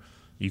offer,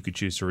 you could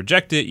choose to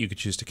reject it, you could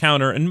choose to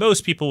counter, and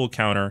most people will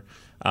counter,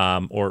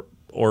 or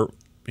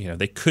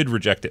they could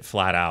reject it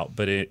flat out.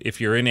 But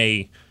if you're in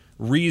a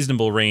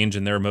reasonable range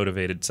and they're a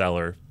motivated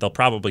seller, they'll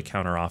probably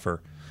counter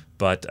offer.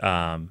 But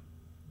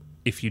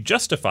if you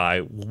justify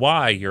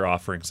why you're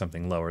offering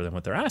something lower than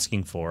what they're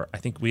asking for, I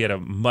think we had a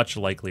much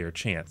likelier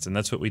chance, and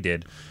that's what we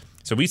did.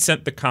 So we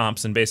sent the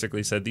comps and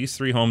basically said, these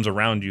 3 homes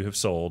around you have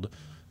sold.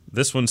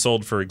 This one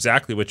sold for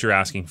exactly what you're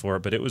asking for,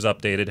 but it was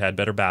updated, had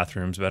better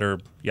bathrooms, better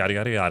yada,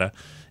 yada, yada.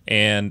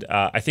 And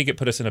I think it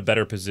put us in a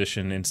better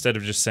position. Instead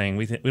of just saying,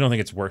 we don't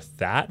think it's worth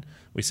that,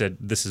 we said,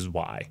 this is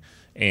why.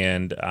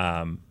 And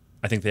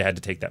I think they had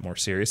to take that more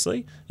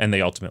seriously, and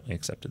they ultimately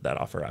accepted that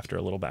offer after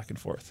a little back and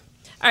forth.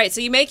 All right,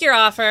 so you make your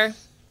offer,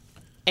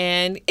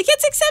 and it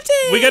gets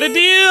accepted. We got a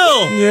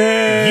deal!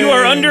 Yay! You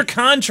are under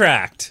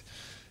contract.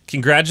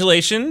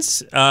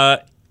 Congratulations.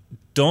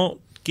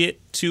 Don't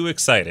get too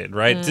excited,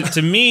 right?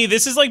 To me,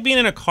 this is like being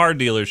in a car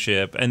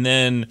dealership, and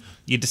then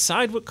you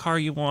decide what car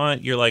you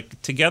want. You're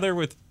like together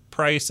with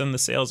price and the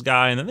sales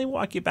guy, and then they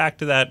walk you back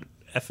to that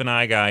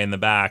F&I guy in the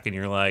back, and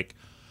you're like,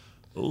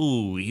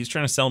 ooh, he's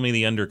trying to sell me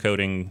the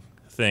undercoating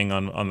thing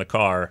on the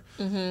car,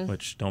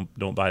 which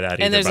don't buy that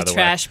either. And there's by a the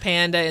trash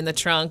panda in the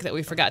trunk that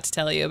we forgot to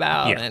tell you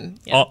about. Yeah, and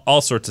all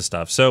sorts of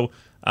stuff. So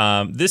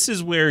this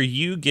is where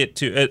you get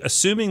to,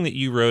 assuming that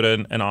you wrote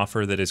an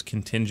offer that is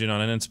contingent on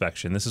an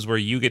inspection, this is where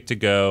you get to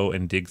go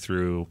and dig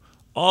through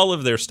all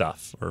of their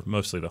stuff, or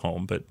mostly the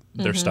home, but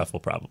their stuff will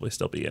probably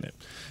still be in it.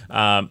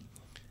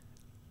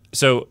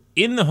 So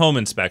in the home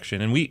inspection,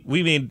 and we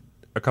made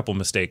a couple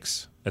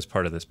mistakes as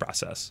part of this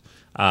process.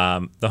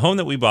 The home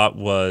that we bought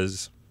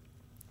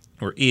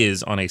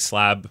is on a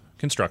slab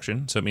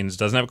construction, so it means it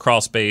doesn't have a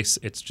crawl space.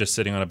 It's just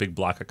sitting on a big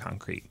block of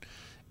concrete.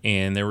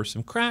 And there were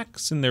some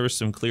cracks, and there was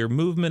some clear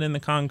movement in the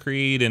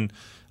concrete, and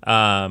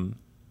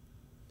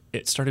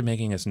it started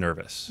making us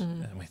nervous.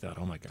 And we thought,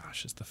 oh my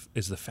gosh,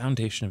 is the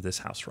foundation of this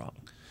house wrong?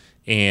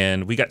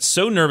 And we got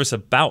so nervous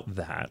about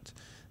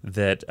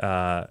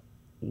that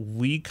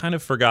we kind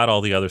of forgot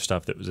all the other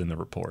stuff that was in the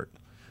report.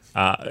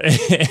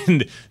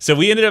 And so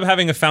we ended up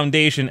having a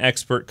foundation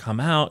expert come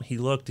out. He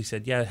looked, he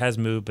said, yeah, it has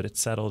moved, but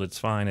it's settled. It's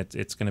fine.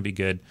 It's going to be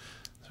good.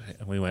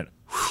 And we went,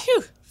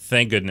 whew,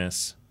 thank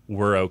goodness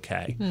we're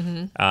okay.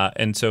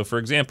 And so, for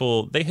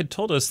example, they had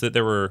told us that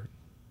there were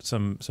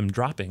some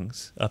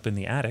droppings up in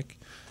the attic.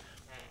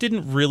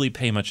 Didn't really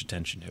pay much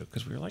attention to it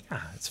because we were like,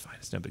 it's fine.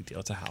 It's no big deal.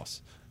 It's a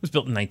house. It was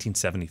built in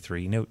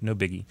 1973. No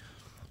biggie.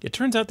 It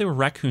turns out they were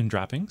raccoon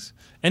droppings,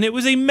 and it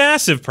was a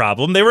massive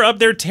problem. They were up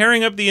there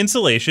tearing up the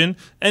insulation,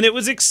 and it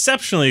was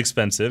exceptionally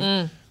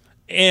expensive.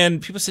 And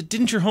people said,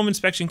 didn't your home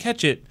inspection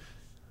catch it?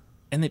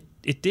 And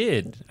it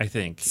did, I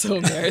think. So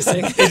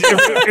embarrassing.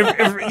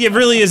 It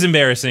really is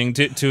embarrassing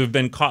to have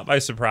been caught by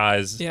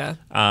surprise. Yeah.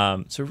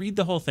 So read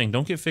the whole thing.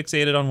 Don't get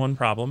fixated on one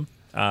problem,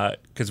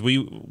 because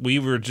we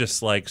were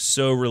just like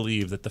so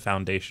relieved that the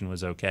foundation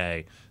was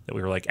okay that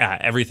we were like,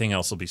 everything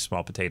else will be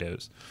small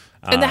potatoes.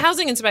 And the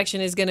housing inspection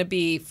is going to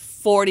be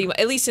 40,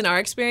 at least in our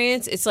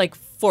experience, it's like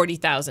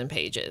 40,000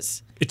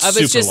 pages.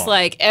 It's just long.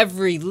 like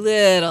every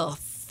little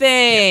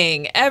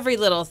thing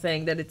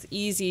that it's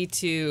easy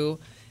to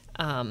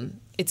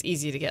it's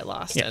easy to get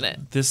lost in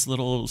it. This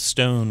little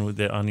stone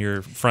on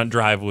your front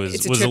drive was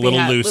It's a a tripping little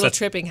loose. little That's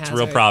tripping it's a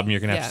real hazard. problem. You're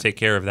going to have Yeah. to take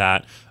care of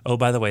that. Oh,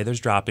 by the way, there's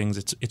droppings.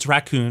 It's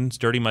raccoons.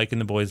 Dirty Mike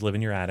and the boys live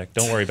in your attic.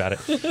 Don't worry about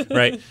it.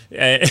 Right?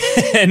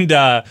 And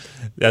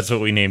that's what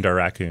we named our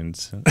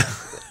raccoons.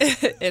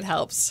 It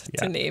helps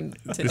Yeah. to name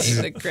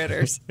the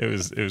critters. It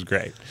was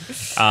great.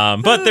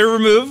 But they're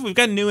removed. We've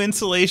got new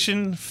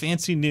insulation,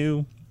 fancy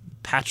new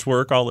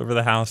patchwork all over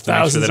the house to make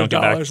sure Thousands they don't of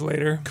get back. dollars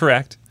later.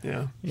 Correct.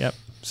 Yeah. Yep.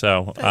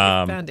 So,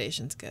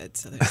 Foundation's good,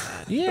 so there's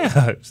that. yeah,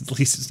 at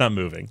least it's not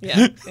moving.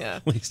 Yeah.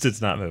 At least it's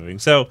not moving.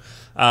 So,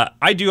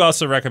 I do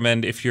also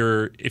recommend if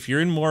you're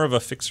in more of a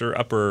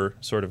fixer-upper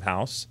sort of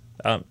house,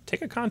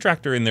 take a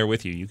contractor in there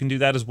with you. You can do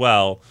that as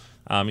well,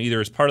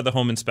 either as part of the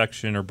home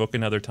inspection or book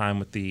another time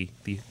with the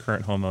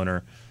current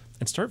homeowner,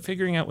 and start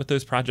figuring out what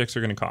those projects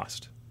are going to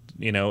cost.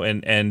 You know,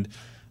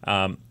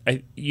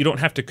 you don't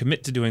have to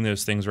commit to doing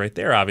those things right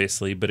there,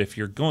 obviously. But if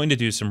you're going to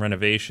do some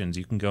renovations,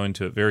 you can go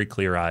into it very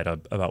clear-eyed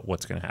about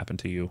what's going to happen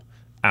to you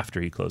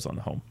after you close on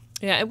the home.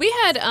 Yeah, and we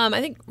had,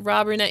 I think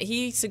Rob Brunette,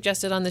 he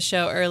suggested on the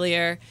show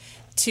earlier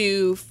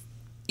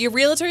your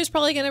realtor is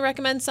probably going to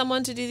recommend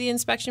someone to do the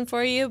inspection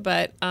for you,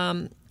 but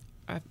a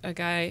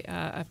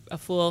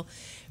fool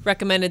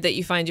recommended that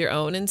you find your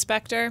own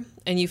inspector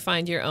and you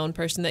find your own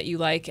person that you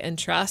like and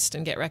trust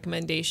and get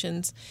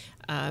recommendations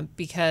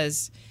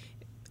because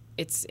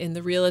it's in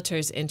the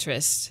realtor's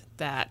interest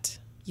that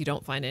you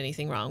don't find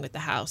anything wrong with the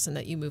house and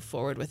that you move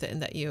forward with it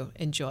and that you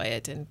enjoy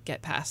it and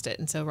get past it.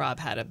 And so Rob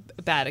had a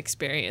bad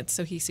experience,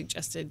 so he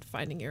suggested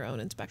finding your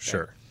own inspector.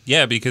 Sure.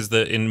 Yeah, because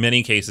in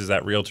many cases,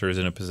 that realtor is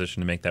in a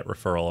position to make that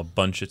referral a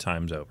bunch of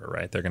times over,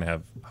 right? They're going to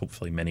have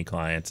hopefully many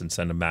clients and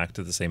send them back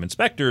to the same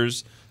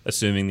inspectors,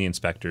 assuming the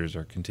inspectors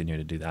are continuing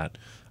to do that.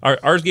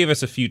 Ours gave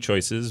us a few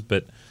choices,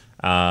 but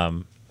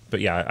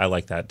yeah, I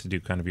like that, to do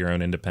kind of your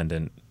own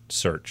independent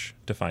search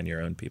to find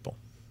your own people.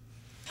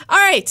 All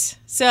right.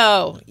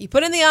 So you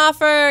put in the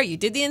offer, you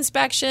did the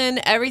inspection,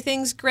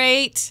 everything's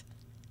great.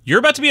 You're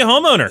about to be a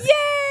homeowner.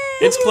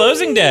 Yay! It's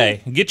closing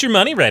day. Get your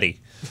money ready.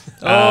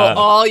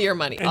 All your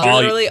money.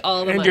 Literally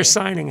all the And money. your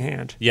signing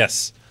hand.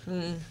 Yes.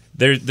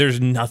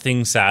 There's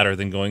nothing sadder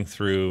than going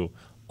through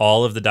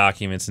all of the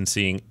documents and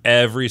seeing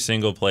every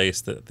single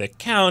place, the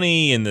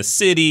county and the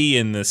city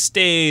and the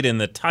state and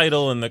the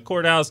title and the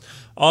courthouse,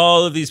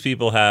 all of these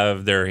people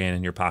have their hand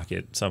in your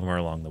pocket somewhere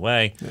along the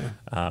way.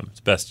 Yeah. It's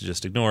best to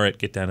just ignore it,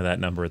 get down to that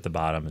number at the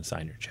bottom and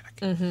sign your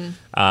check.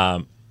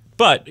 Mm-hmm.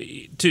 But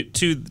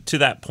to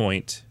that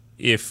point,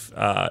 if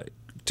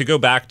to go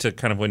back to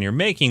kind of when you're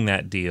making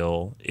that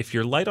deal, if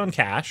you're light on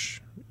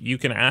cash, you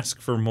can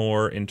ask for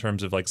more in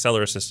terms of like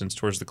seller assistance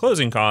towards the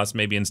closing costs,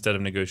 maybe instead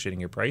of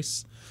negotiating your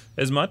price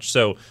as much.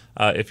 So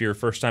if you're a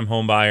first-time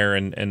home buyer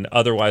and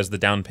otherwise the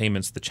down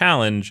payment's the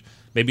challenge,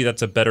 maybe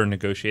that's a better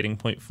negotiating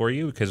point for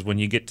you, because when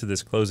you get to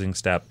this closing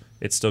step,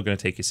 it's still going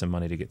to take you some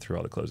money to get through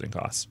all the closing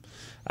costs.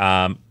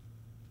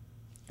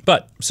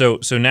 But so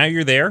now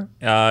you're there.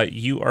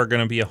 You are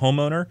going to be a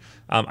homeowner.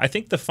 I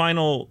think the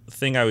final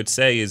thing I would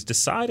say is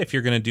decide if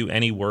you're going to do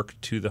any work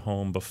to the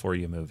home before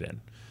you move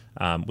in.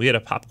 We had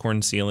a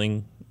popcorn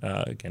ceiling.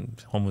 Again,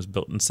 home was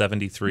built in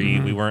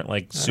 73. We weren't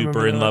like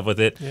super in love with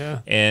it. Yeah.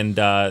 And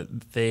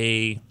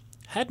they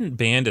hadn't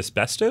banned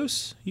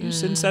asbestos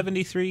use in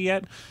 73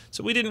 yet.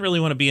 So we didn't really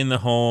want to be in the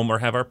home or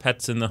have our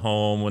pets in the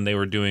home when they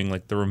were doing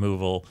like the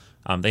removal.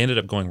 They ended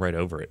up going right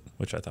over it,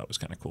 which I thought was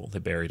kind of cool. They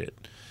buried it.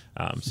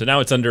 So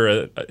now it's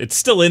under it's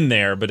still in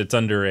there, but it's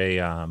under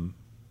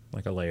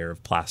like a layer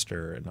of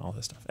plaster and all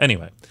this stuff.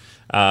 Anyway,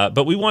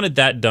 but we wanted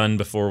that done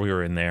before we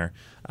were in there.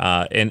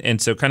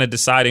 And so kind of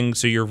deciding,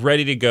 so you're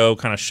ready to go,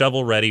 kind of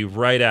shovel ready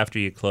right after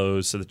you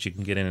close so that you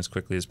can get in as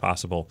quickly as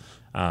possible.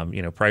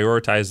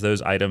 Prioritize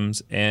those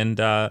items. And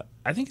I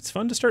think it's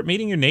fun to start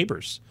meeting your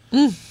neighbors.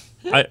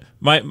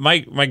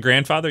 My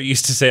grandfather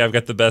used to say I've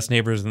got the best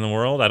neighbors in the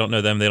world. I don't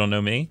know them; they don't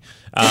know me.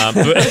 But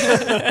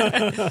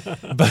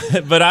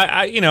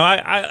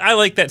I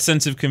like that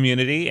sense of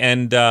community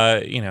and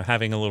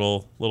having a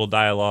little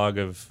dialogue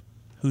of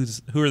who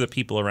are the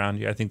people around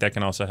you. I think that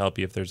can also help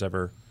you if there's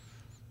ever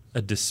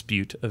a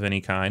dispute of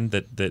any kind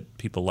that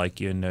people like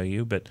you and know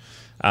you. But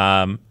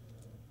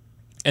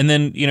and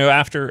then,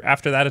 after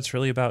that, it's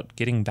really about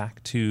getting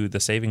back to the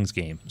savings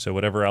game. So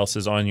whatever else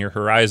is on your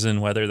horizon,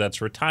 whether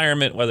that's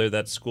retirement, whether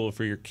that's school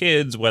for your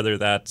kids, whether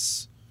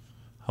that's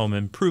home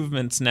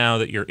improvements now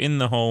that you're in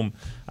the home,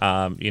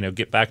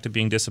 get back to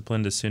being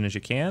disciplined as soon as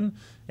you can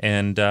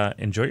and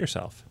enjoy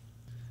yourself.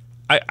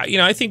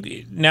 I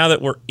think now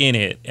that we're in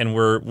it and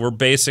we're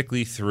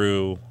basically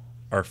through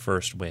our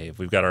first wave,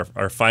 we've got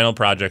our final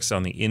projects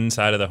on the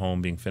inside of the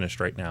home being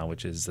finished right now,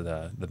 which is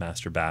the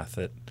master bath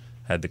that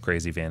had the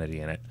crazy vanity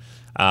in it.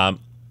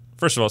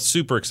 First of all,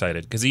 super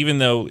excited because even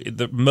though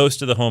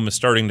most of the home is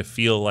starting to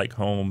feel like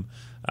home,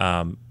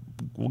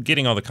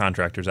 getting all the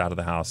contractors out of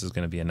the house is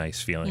going to be a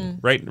nice feeling.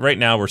 Right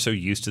now, we're so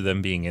used to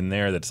them being in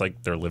there that's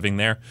like they're living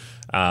there.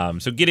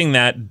 So getting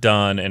that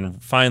done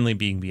and finally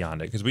being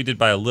beyond it, because we did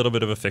buy a little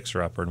bit of a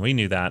fixer-upper, and we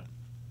knew that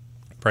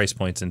price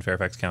points in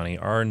Fairfax County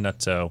are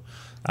nutso.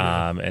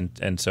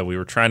 And so we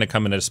were trying to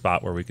come in at a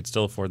spot where we could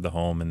still afford the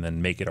home and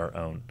then make it our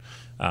own.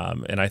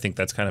 And I think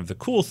that's kind of the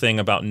cool thing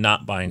about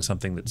not buying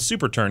something that's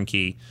super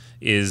turnkey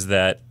is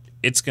that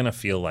it's going to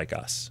feel like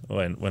us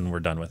when we're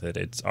done with it.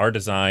 It's our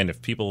design.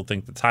 If people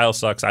think the tile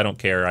sucks, I don't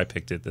care. I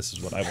picked it. This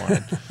is what I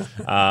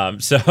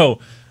wanted.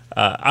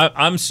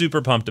 I'm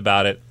super pumped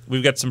about it.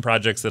 We've got some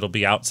projects that'll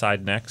be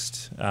outside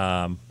next,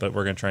 but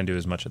we're going to try and do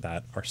as much of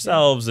that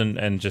ourselves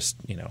and just,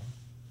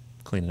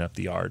 cleaning up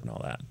the yard and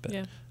all that.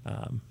 But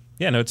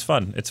it's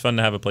fun. It's fun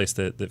to have a place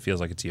that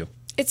feels like it's you.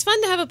 It's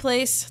fun to have a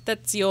place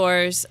that's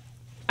yours.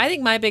 I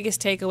think my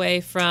biggest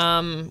takeaway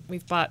from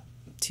we've bought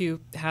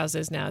 2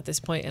 houses now at this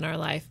point in our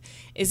life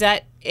is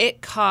that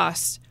it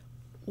costs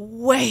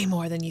way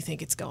more than you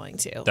think it's going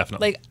to.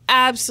 Definitely. Like,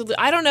 absolutely.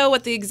 I don't know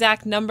what the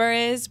exact number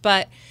is,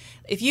 but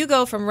if you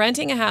go from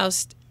renting a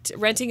house to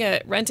renting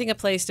a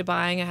place to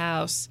buying a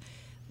house,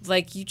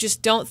 like, you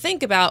just don't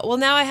think about, well,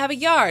 now I have a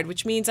yard,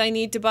 which means I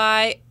need to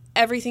buy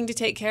everything to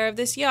take care of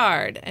this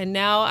yard. And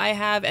now I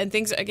have, and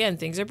things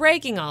are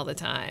breaking all the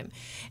time.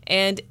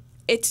 And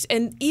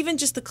even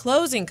just the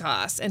closing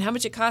costs and how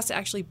much it costs to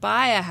actually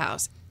buy a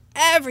house.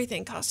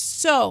 Everything costs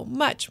so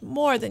much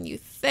more than you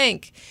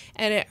think,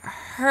 and it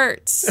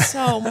hurts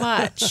so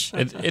much.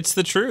 It's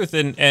the truth,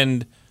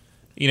 and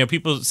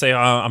people say, "Oh,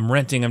 I'm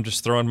renting. I'm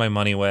just throwing my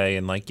money away."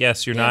 And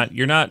yes, you're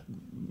not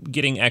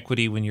getting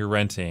equity when you're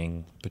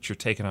renting, but you're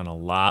taking on a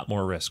lot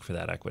more risk for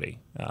that equity,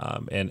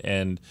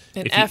 and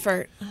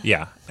effort.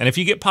 And if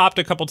you get popped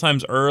a couple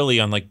times early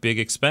on big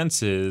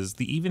expenses,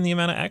 even the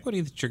amount of equity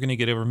that you're going to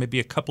get over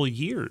maybe a couple of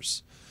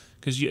years.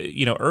 Because,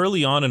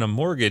 early on in a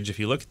mortgage, if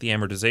you look at the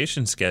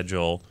amortization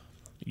schedule,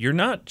 you're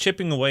not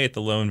chipping away at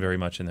the loan very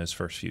much in those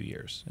first few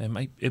years. It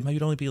might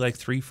only be like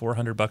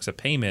 $300-400 a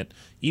payment,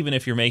 even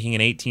if you're making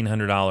an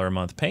 $1,800 a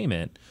month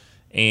payment.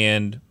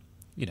 And,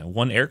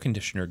 one air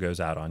conditioner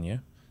goes out on you.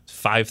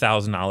 It's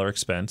 $5,000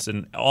 expense.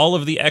 And all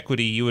of the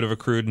equity you would have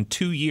accrued in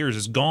 2 years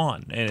is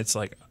gone. And it's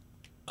like,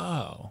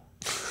 oh.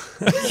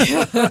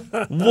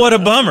 What a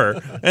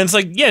bummer. And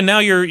it's now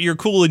you're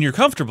cool and you're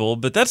comfortable,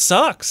 but that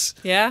sucks.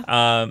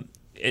 Yeah.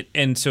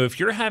 And so if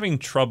you're having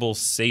trouble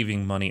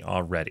saving money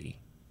already,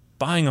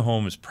 buying a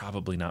home is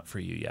probably not for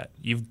you yet.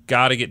 You've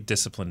got to get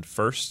disciplined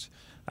first,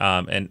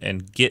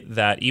 and get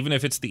that, even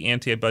if it's the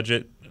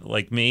anti-budget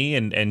like me,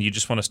 and you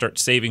just want to start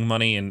saving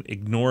money and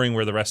ignoring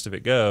where the rest of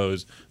it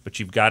goes, but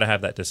you've got to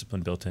have that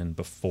discipline built in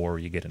before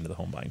you get into the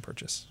home buying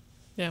purchase.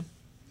 Yeah.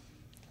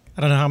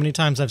 I don't know how many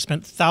times I've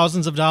spent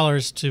thousands of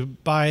dollars to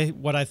buy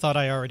what I thought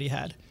I already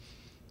had.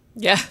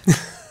 Yeah.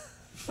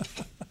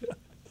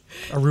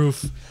 A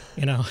roof,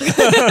 a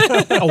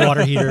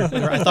water heater.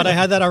 I thought I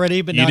had that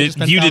already, but now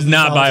you did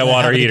not buy a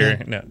water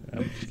heater. No.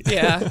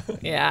 Yeah.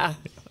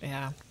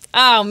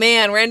 Oh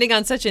man, we're ending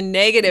on such a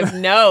negative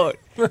note.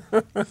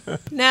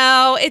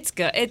 No, it's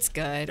good. It's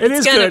good.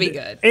 It's gonna be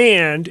good.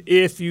 And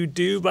if you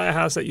do buy a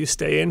house that you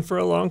stay in for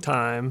a long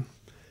time,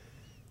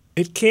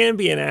 it can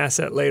be an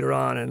asset later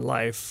on in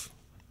life.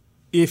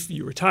 If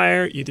you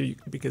retire, either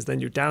because then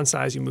you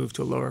downsize, you move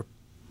to a lower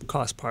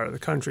cost part of the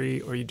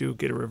country, or you do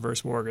get a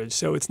reverse mortgage.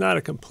 So it's not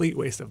a complete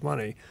waste of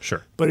money.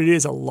 Sure. But it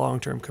is a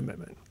long-term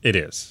commitment. It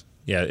is.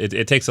 Yeah,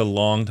 it takes a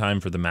long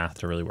time for the math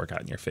to really work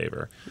out in your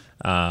favor.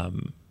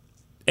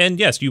 And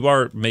yes, you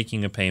are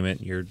making a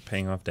payment, you're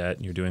paying off debt,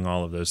 and you're doing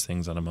all of those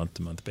things on a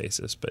month-to-month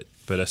basis. But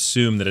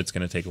assume that it's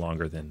going to take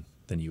longer than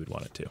you would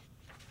want it to.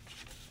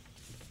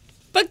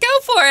 But go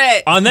for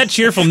it. On that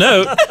cheerful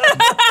note,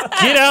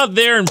 get out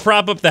there and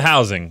prop up the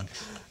housing.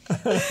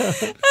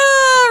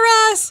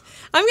 Oh, Ross,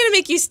 I'm going to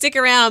make you stick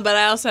around, but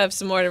I also have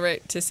some more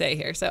to say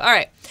here. So, all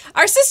right.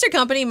 Our sister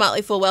company,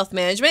 Motley Fool Wealth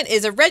Management,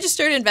 is a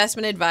registered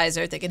investment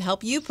advisor that can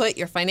help you put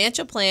your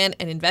financial plan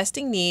and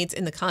investing needs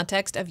in the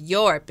context of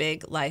your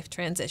big life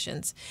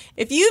transitions.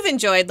 If you've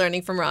enjoyed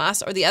learning from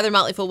Ross or the other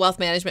Motley Fool Wealth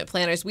Management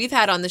planners we've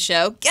had on the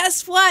show,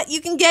 guess what?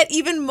 You can get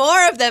even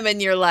more of them in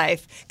your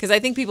life, because I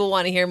think people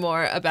want to hear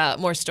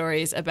more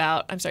stories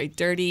about,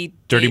 Dirty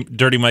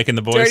Mike and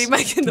the Boys. Dirty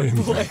Mike and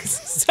the Boys.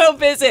 So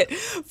visit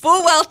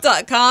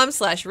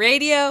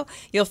foolwealth.com/radio.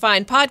 You'll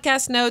find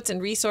podcast notes and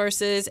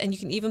resources, and you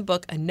can even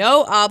book a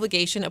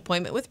no-obligation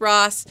appointment with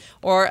Ross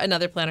or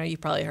another planner you've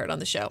probably heard on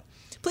the show.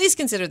 Please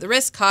consider the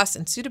risk, costs,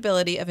 and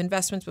suitability of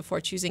investments before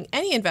choosing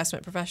any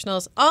investment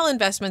professionals. All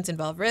investments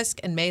involve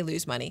risk and may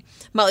lose money.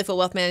 Motley Fool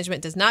Wealth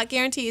Management does not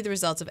guarantee the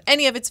results of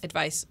any of its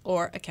advice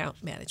or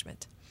account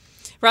management.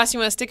 Ross, you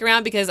want to stick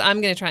around, because I'm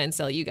going to try and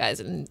sell you guys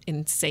an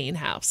insane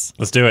house.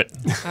 Let's do it.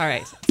 All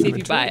right. See if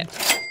you buy it.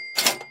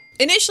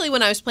 Initially,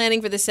 when I was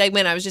planning for this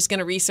segment, I was just going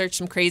to research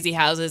some crazy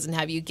houses and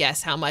have you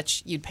guess how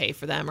much you'd pay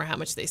for them or how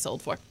much they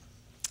sold for.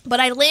 But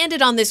I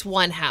landed on this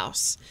one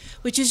house,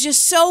 which is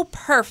just so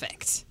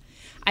perfect.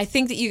 I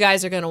think that you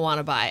guys are going to want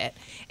to buy it.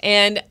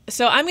 And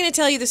so I'm going to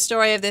tell you the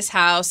story of this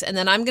house, and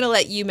then I'm going to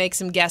let you make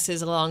some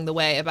guesses along the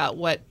way about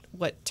what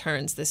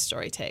turns this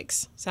story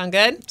takes. Sound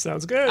good?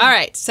 Sounds good. All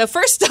right. So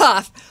first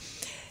off,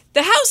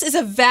 the house is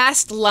a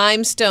vast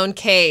limestone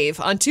cave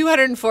on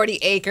 240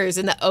 acres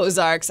in the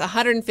Ozarks,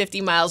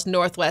 150 miles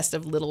northwest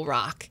of Little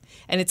Rock.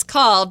 And it's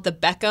called the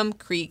Beckham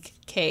Creek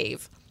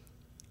Cave.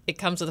 It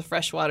comes with a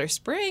freshwater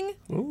spring.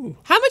 Ooh.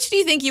 How much do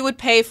you think you would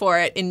pay for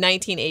it in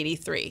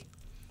 1983?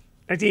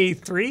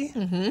 1983?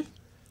 Mm-hmm.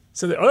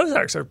 So the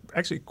Ozarks are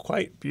actually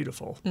quite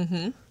beautiful.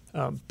 Mm-hmm.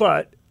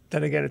 But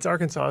then again, it's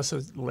Arkansas,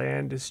 so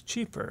land is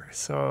cheaper.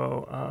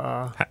 So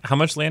How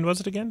much land was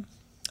it again?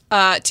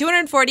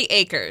 240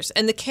 acres,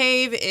 and the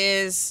cave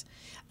is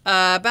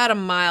about 1.5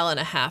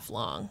 miles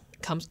long.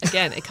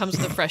 It comes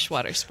with a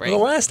freshwater spring. the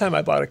last time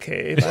I bought a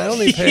cave, I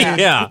only paid.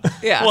 Yeah.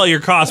 Yeah. Well, your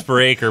cost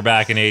per acre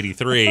back in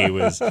 '83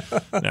 was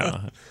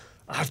no.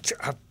 I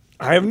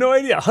have no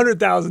idea.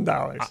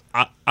 $100,000.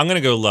 I'm going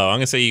to go low. I'm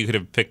going to say you could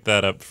have picked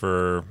that up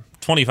for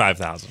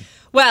 $25,000.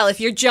 Well, if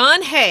you're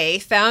John Hay,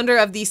 founder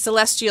of the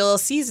Celestial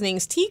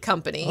Seasonings Tea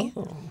Company,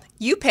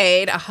 you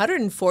paid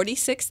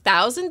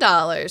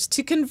 $146,000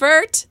 to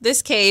convert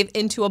this cave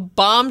into a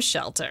bomb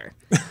shelter.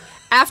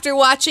 After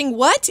watching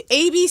what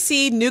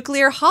ABC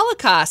nuclear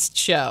holocaust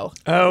show?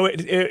 Oh,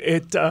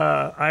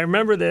 I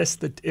remember this.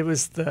 That it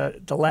was the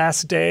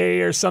last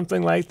day or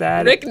something like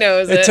that. Rick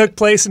knows it. It took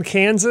place in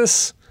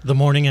Kansas. The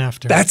morning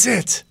after. That's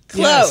it.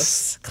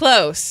 Close.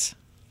 Close.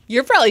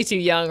 You're probably too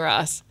young,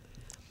 Ross.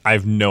 I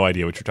have no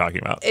idea what you're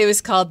talking about. It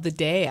was called The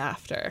Day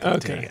After.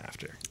 Okay. Day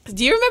after.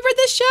 Do you remember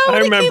this show I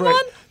when remember it came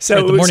on? it. So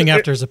Right, it the was- morning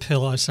after is a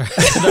pill. I'm sorry.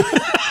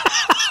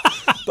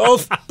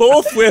 both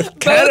with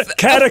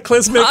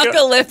cataclysmic.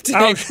 Apocalyptic.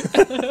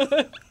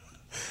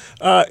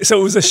 So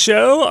it was a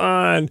show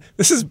on.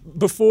 This is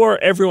before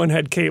everyone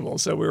had cable,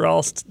 so we were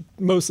all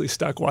mostly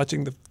stuck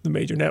watching the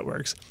major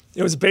networks.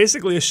 It was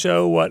basically a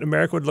show what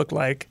America would look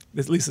like,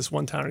 at least this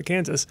one town in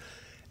Kansas,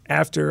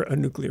 after a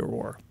nuclear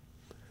war,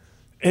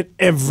 and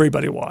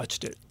everybody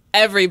watched it.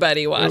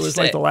 Everybody watched It was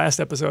like the last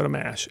episode of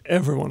MASH.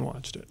 Everyone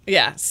watched it.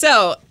 Yeah.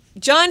 So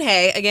John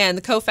Hay, again,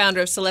 the co-founder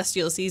of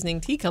Celestial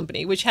Seasoning Tea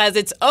Company, which has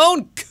its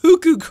own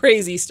cuckoo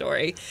crazy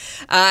story,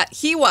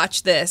 he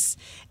watched this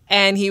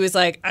and he was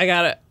like, I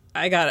gotta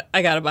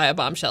buy a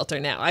bomb shelter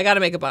now. I gotta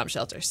make a bomb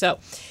shelter. So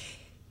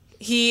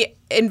he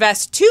He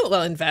takes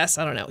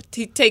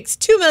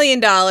 $2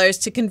 million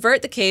to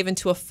convert the cave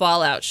into a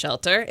fallout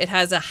shelter. It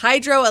has a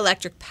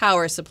hydroelectric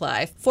power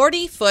supply,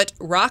 40-foot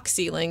rock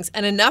ceilings,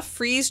 and enough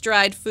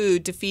freeze-dried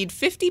food to feed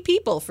 50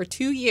 people for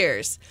 2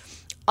 years.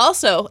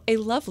 Also, a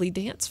lovely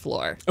dance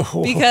floor.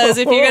 Because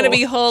if you're going to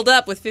be holed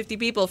up with 50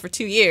 people for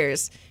 2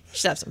 years, you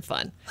should have some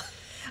fun.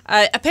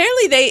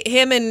 Apparently,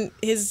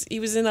 he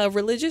was in a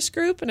religious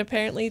group, and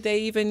apparently they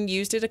even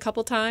used it a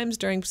couple times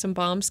during some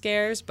bomb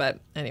scares. But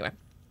anyway,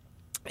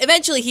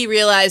 eventually he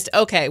realized,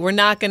 okay, we're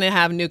not going to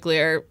have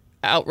nuclear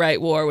outright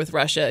war with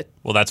Russia.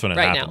 Well, that's when it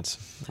Right happens.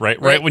 Right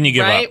when you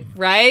give up.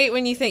 Right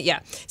when you think,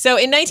 yeah. So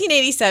in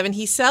 1987,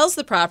 he sells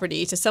the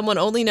property to someone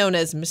only known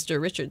as Mr.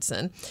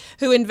 Richardson,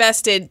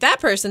 that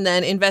person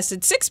then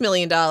invested $6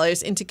 million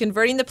into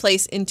converting the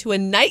place into a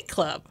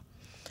nightclub.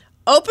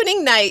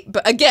 Opening night,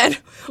 but again,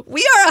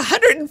 we are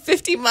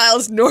 150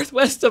 miles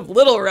northwest of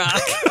Little Rock.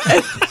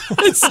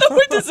 and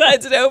someone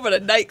decides to open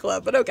a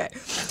nightclub, but okay.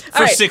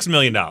 For $6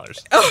 million.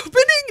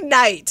 Opening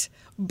night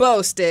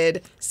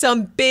boasted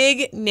some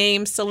big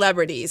name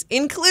celebrities,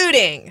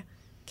 including,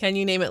 can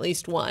you name at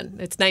least one?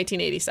 It's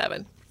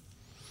 1987.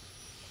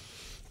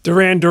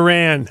 Duran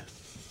Duran.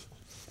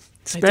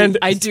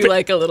 I do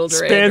like a little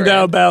Duran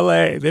Spandau Duran.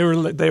 Ballet. They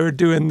were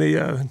doing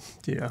the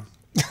yeah.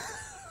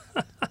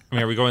 I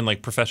mean, are we going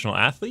like professional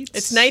athletes?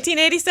 It's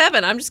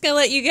 1987. I'm just going to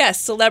let you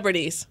guess.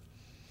 Celebrities.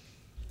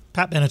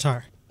 Pat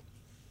Benatar.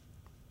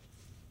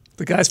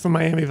 The guys from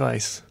Miami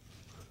Vice.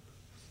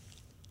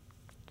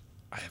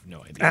 I have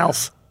no idea.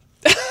 Alf.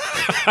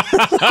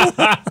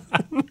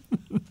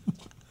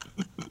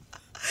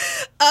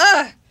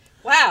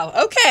 Wow.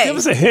 Okay. Give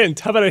us a hint.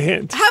 How about a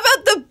hint? How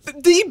about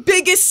the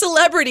biggest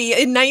celebrity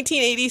in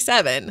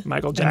 1987?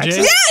 Michael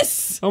Jackson.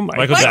 Yes! Oh my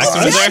Michael God.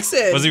 Jackson was Jackson.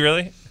 there? Was he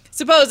really?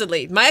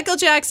 Supposedly, Michael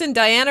Jackson,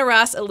 Diana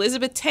Ross,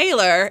 Elizabeth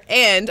Taylor,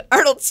 and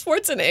Arnold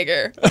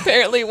Schwarzenegger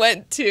apparently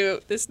went to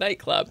this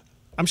nightclub.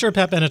 I'm sure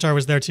Pat Benatar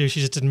was there too.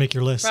 She just didn't make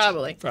your list.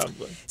 Probably.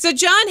 Probably. So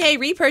John Hay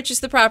repurchased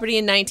the property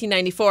in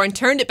 1994 and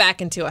turned it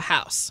back into a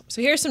house.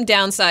 So here's some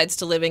downsides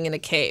to living in a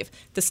cave.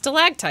 The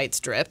stalactites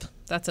drip.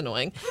 That's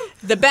annoying.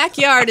 The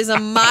backyard is a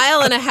 1.5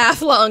 mile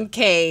long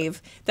cave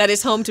that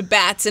is home to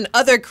bats and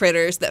other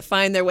critters that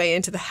find their way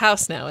into the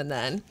house now and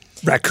then.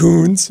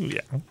 Raccoons.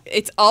 Yeah.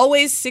 It's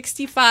always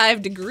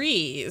 65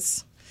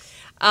 degrees.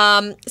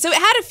 So it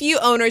had a few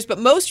owners, but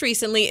most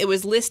recently it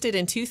was listed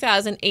in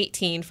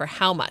 2018 for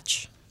how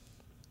much?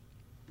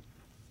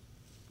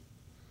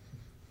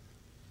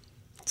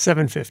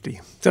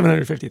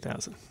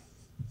 $750,000.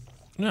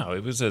 No,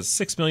 it was a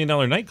 $6 million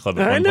nightclub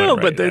at I one know,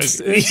 point, but right?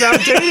 it's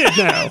outdated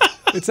now.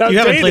 It's outdated. You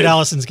haven't played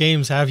Allison's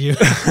games, have you?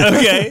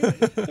 Okay.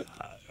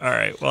 All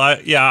right. Well,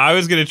 I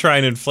was going to try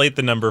and inflate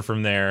the number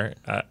from there.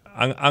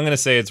 I'm going to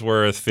say it's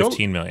worth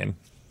 $15 million.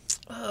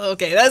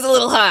 Okay, that's a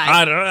little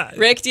high. I don't know.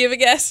 Rick, do you have a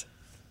guess?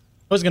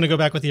 I was going to go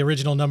back with the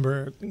original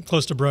number,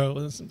 close to bro.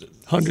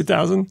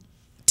 100,000.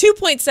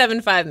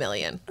 $2.75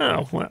 million.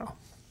 Oh wow.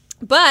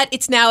 But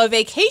it's now a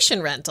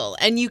vacation rental,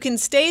 and you can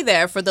stay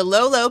there for the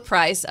low, low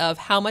price of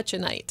how much a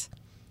night?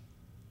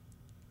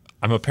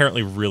 I'm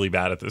apparently really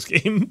bad at this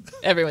game.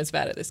 Everyone's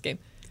bad at this game.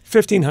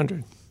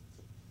 1,500.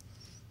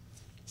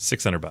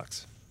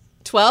 $600.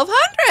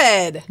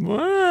 1,200.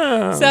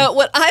 Wow. So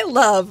what I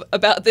love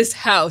about this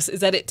house is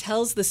that it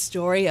tells the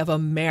story of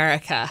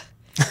America.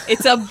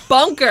 It's a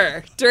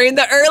bunker during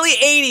the early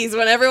 80s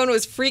when everyone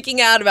was freaking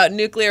out about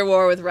nuclear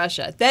war with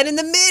Russia. Then in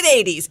the mid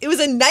 80s, it was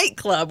a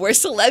nightclub where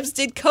celebs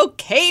did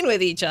cocaine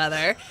with each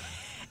other.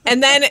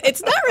 And then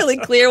it's not really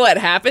clear what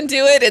happened to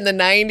it in the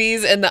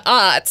 90s and the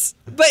aughts,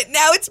 but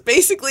now it's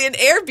basically an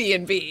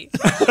Airbnb.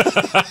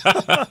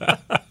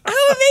 How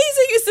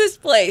amazing is this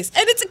place?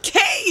 And it's a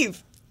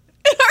cave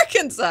in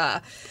Arkansas.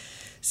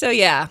 So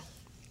yeah,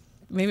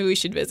 maybe we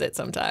should visit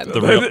sometime.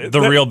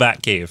 The real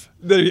Bat Cave.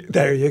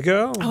 There you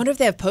go. I wonder if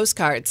they have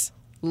postcards.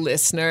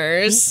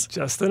 Listeners.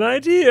 Just an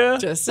idea.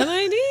 Just an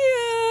idea.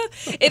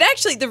 It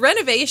actually, the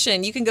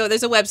renovation, you can go,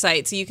 there's a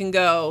website, so you can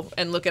go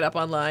and look it up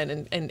online.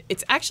 And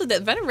it's actually,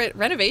 the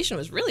renovation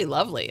was really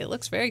lovely. It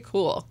looks very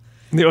cool.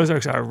 The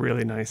Ozarks are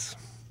really nice.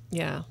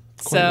 Yeah.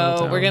 Quaint little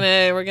So town.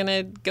 we're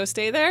gonna go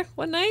stay there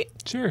one night,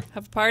 Sure.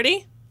 have a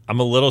party. I'm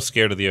a little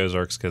scared of the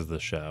Ozarks because of the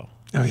show.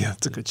 Oh, yeah,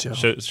 it's a good show.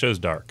 Show's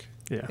dark.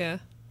 Yeah. Yeah.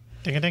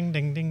 Ding a ding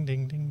ding ding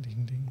ding ding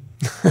ding ding.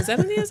 Is that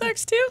in the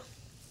Ozarks too?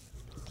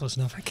 Close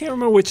enough. I can't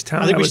remember which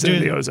town I think I we was should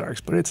in do the it.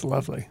 Ozarks, but it's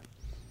lovely.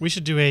 We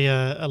should do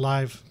a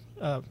live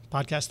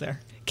podcast there.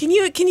 Can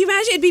you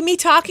imagine? It'd be me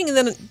talking and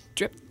then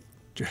drip,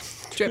 Drip.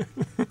 drip,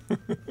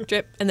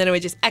 drip, and then it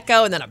would just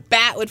echo, and then a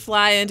bat would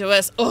fly into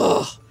us.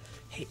 Oh,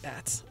 hate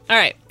bats. All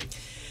right.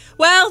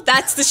 Well,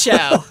 that's the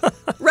show.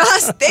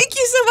 Ross, thank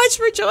you so much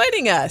for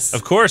joining us.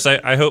 Of course,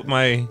 I hope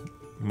my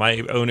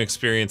own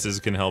experiences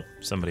can help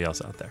somebody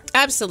else out there.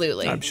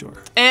 Absolutely. I'm sure.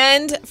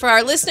 And for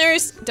our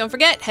listeners, don't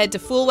forget, head to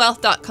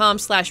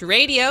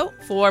foolwealth.com/radio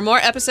for more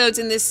episodes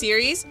in this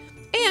series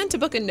and to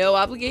book a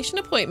no-obligation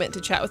appointment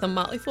to chat with a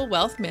Motley Fool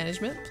Wealth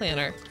Management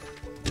Planner.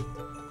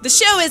 The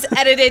show is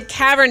edited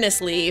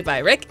cavernously by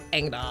Rick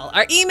Engdahl.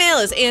 Our email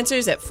is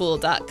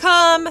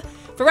answers@fool.com.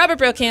 For Robert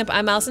Brokamp,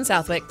 I'm Allison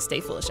Southwick. Stay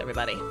foolish,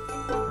 everybody.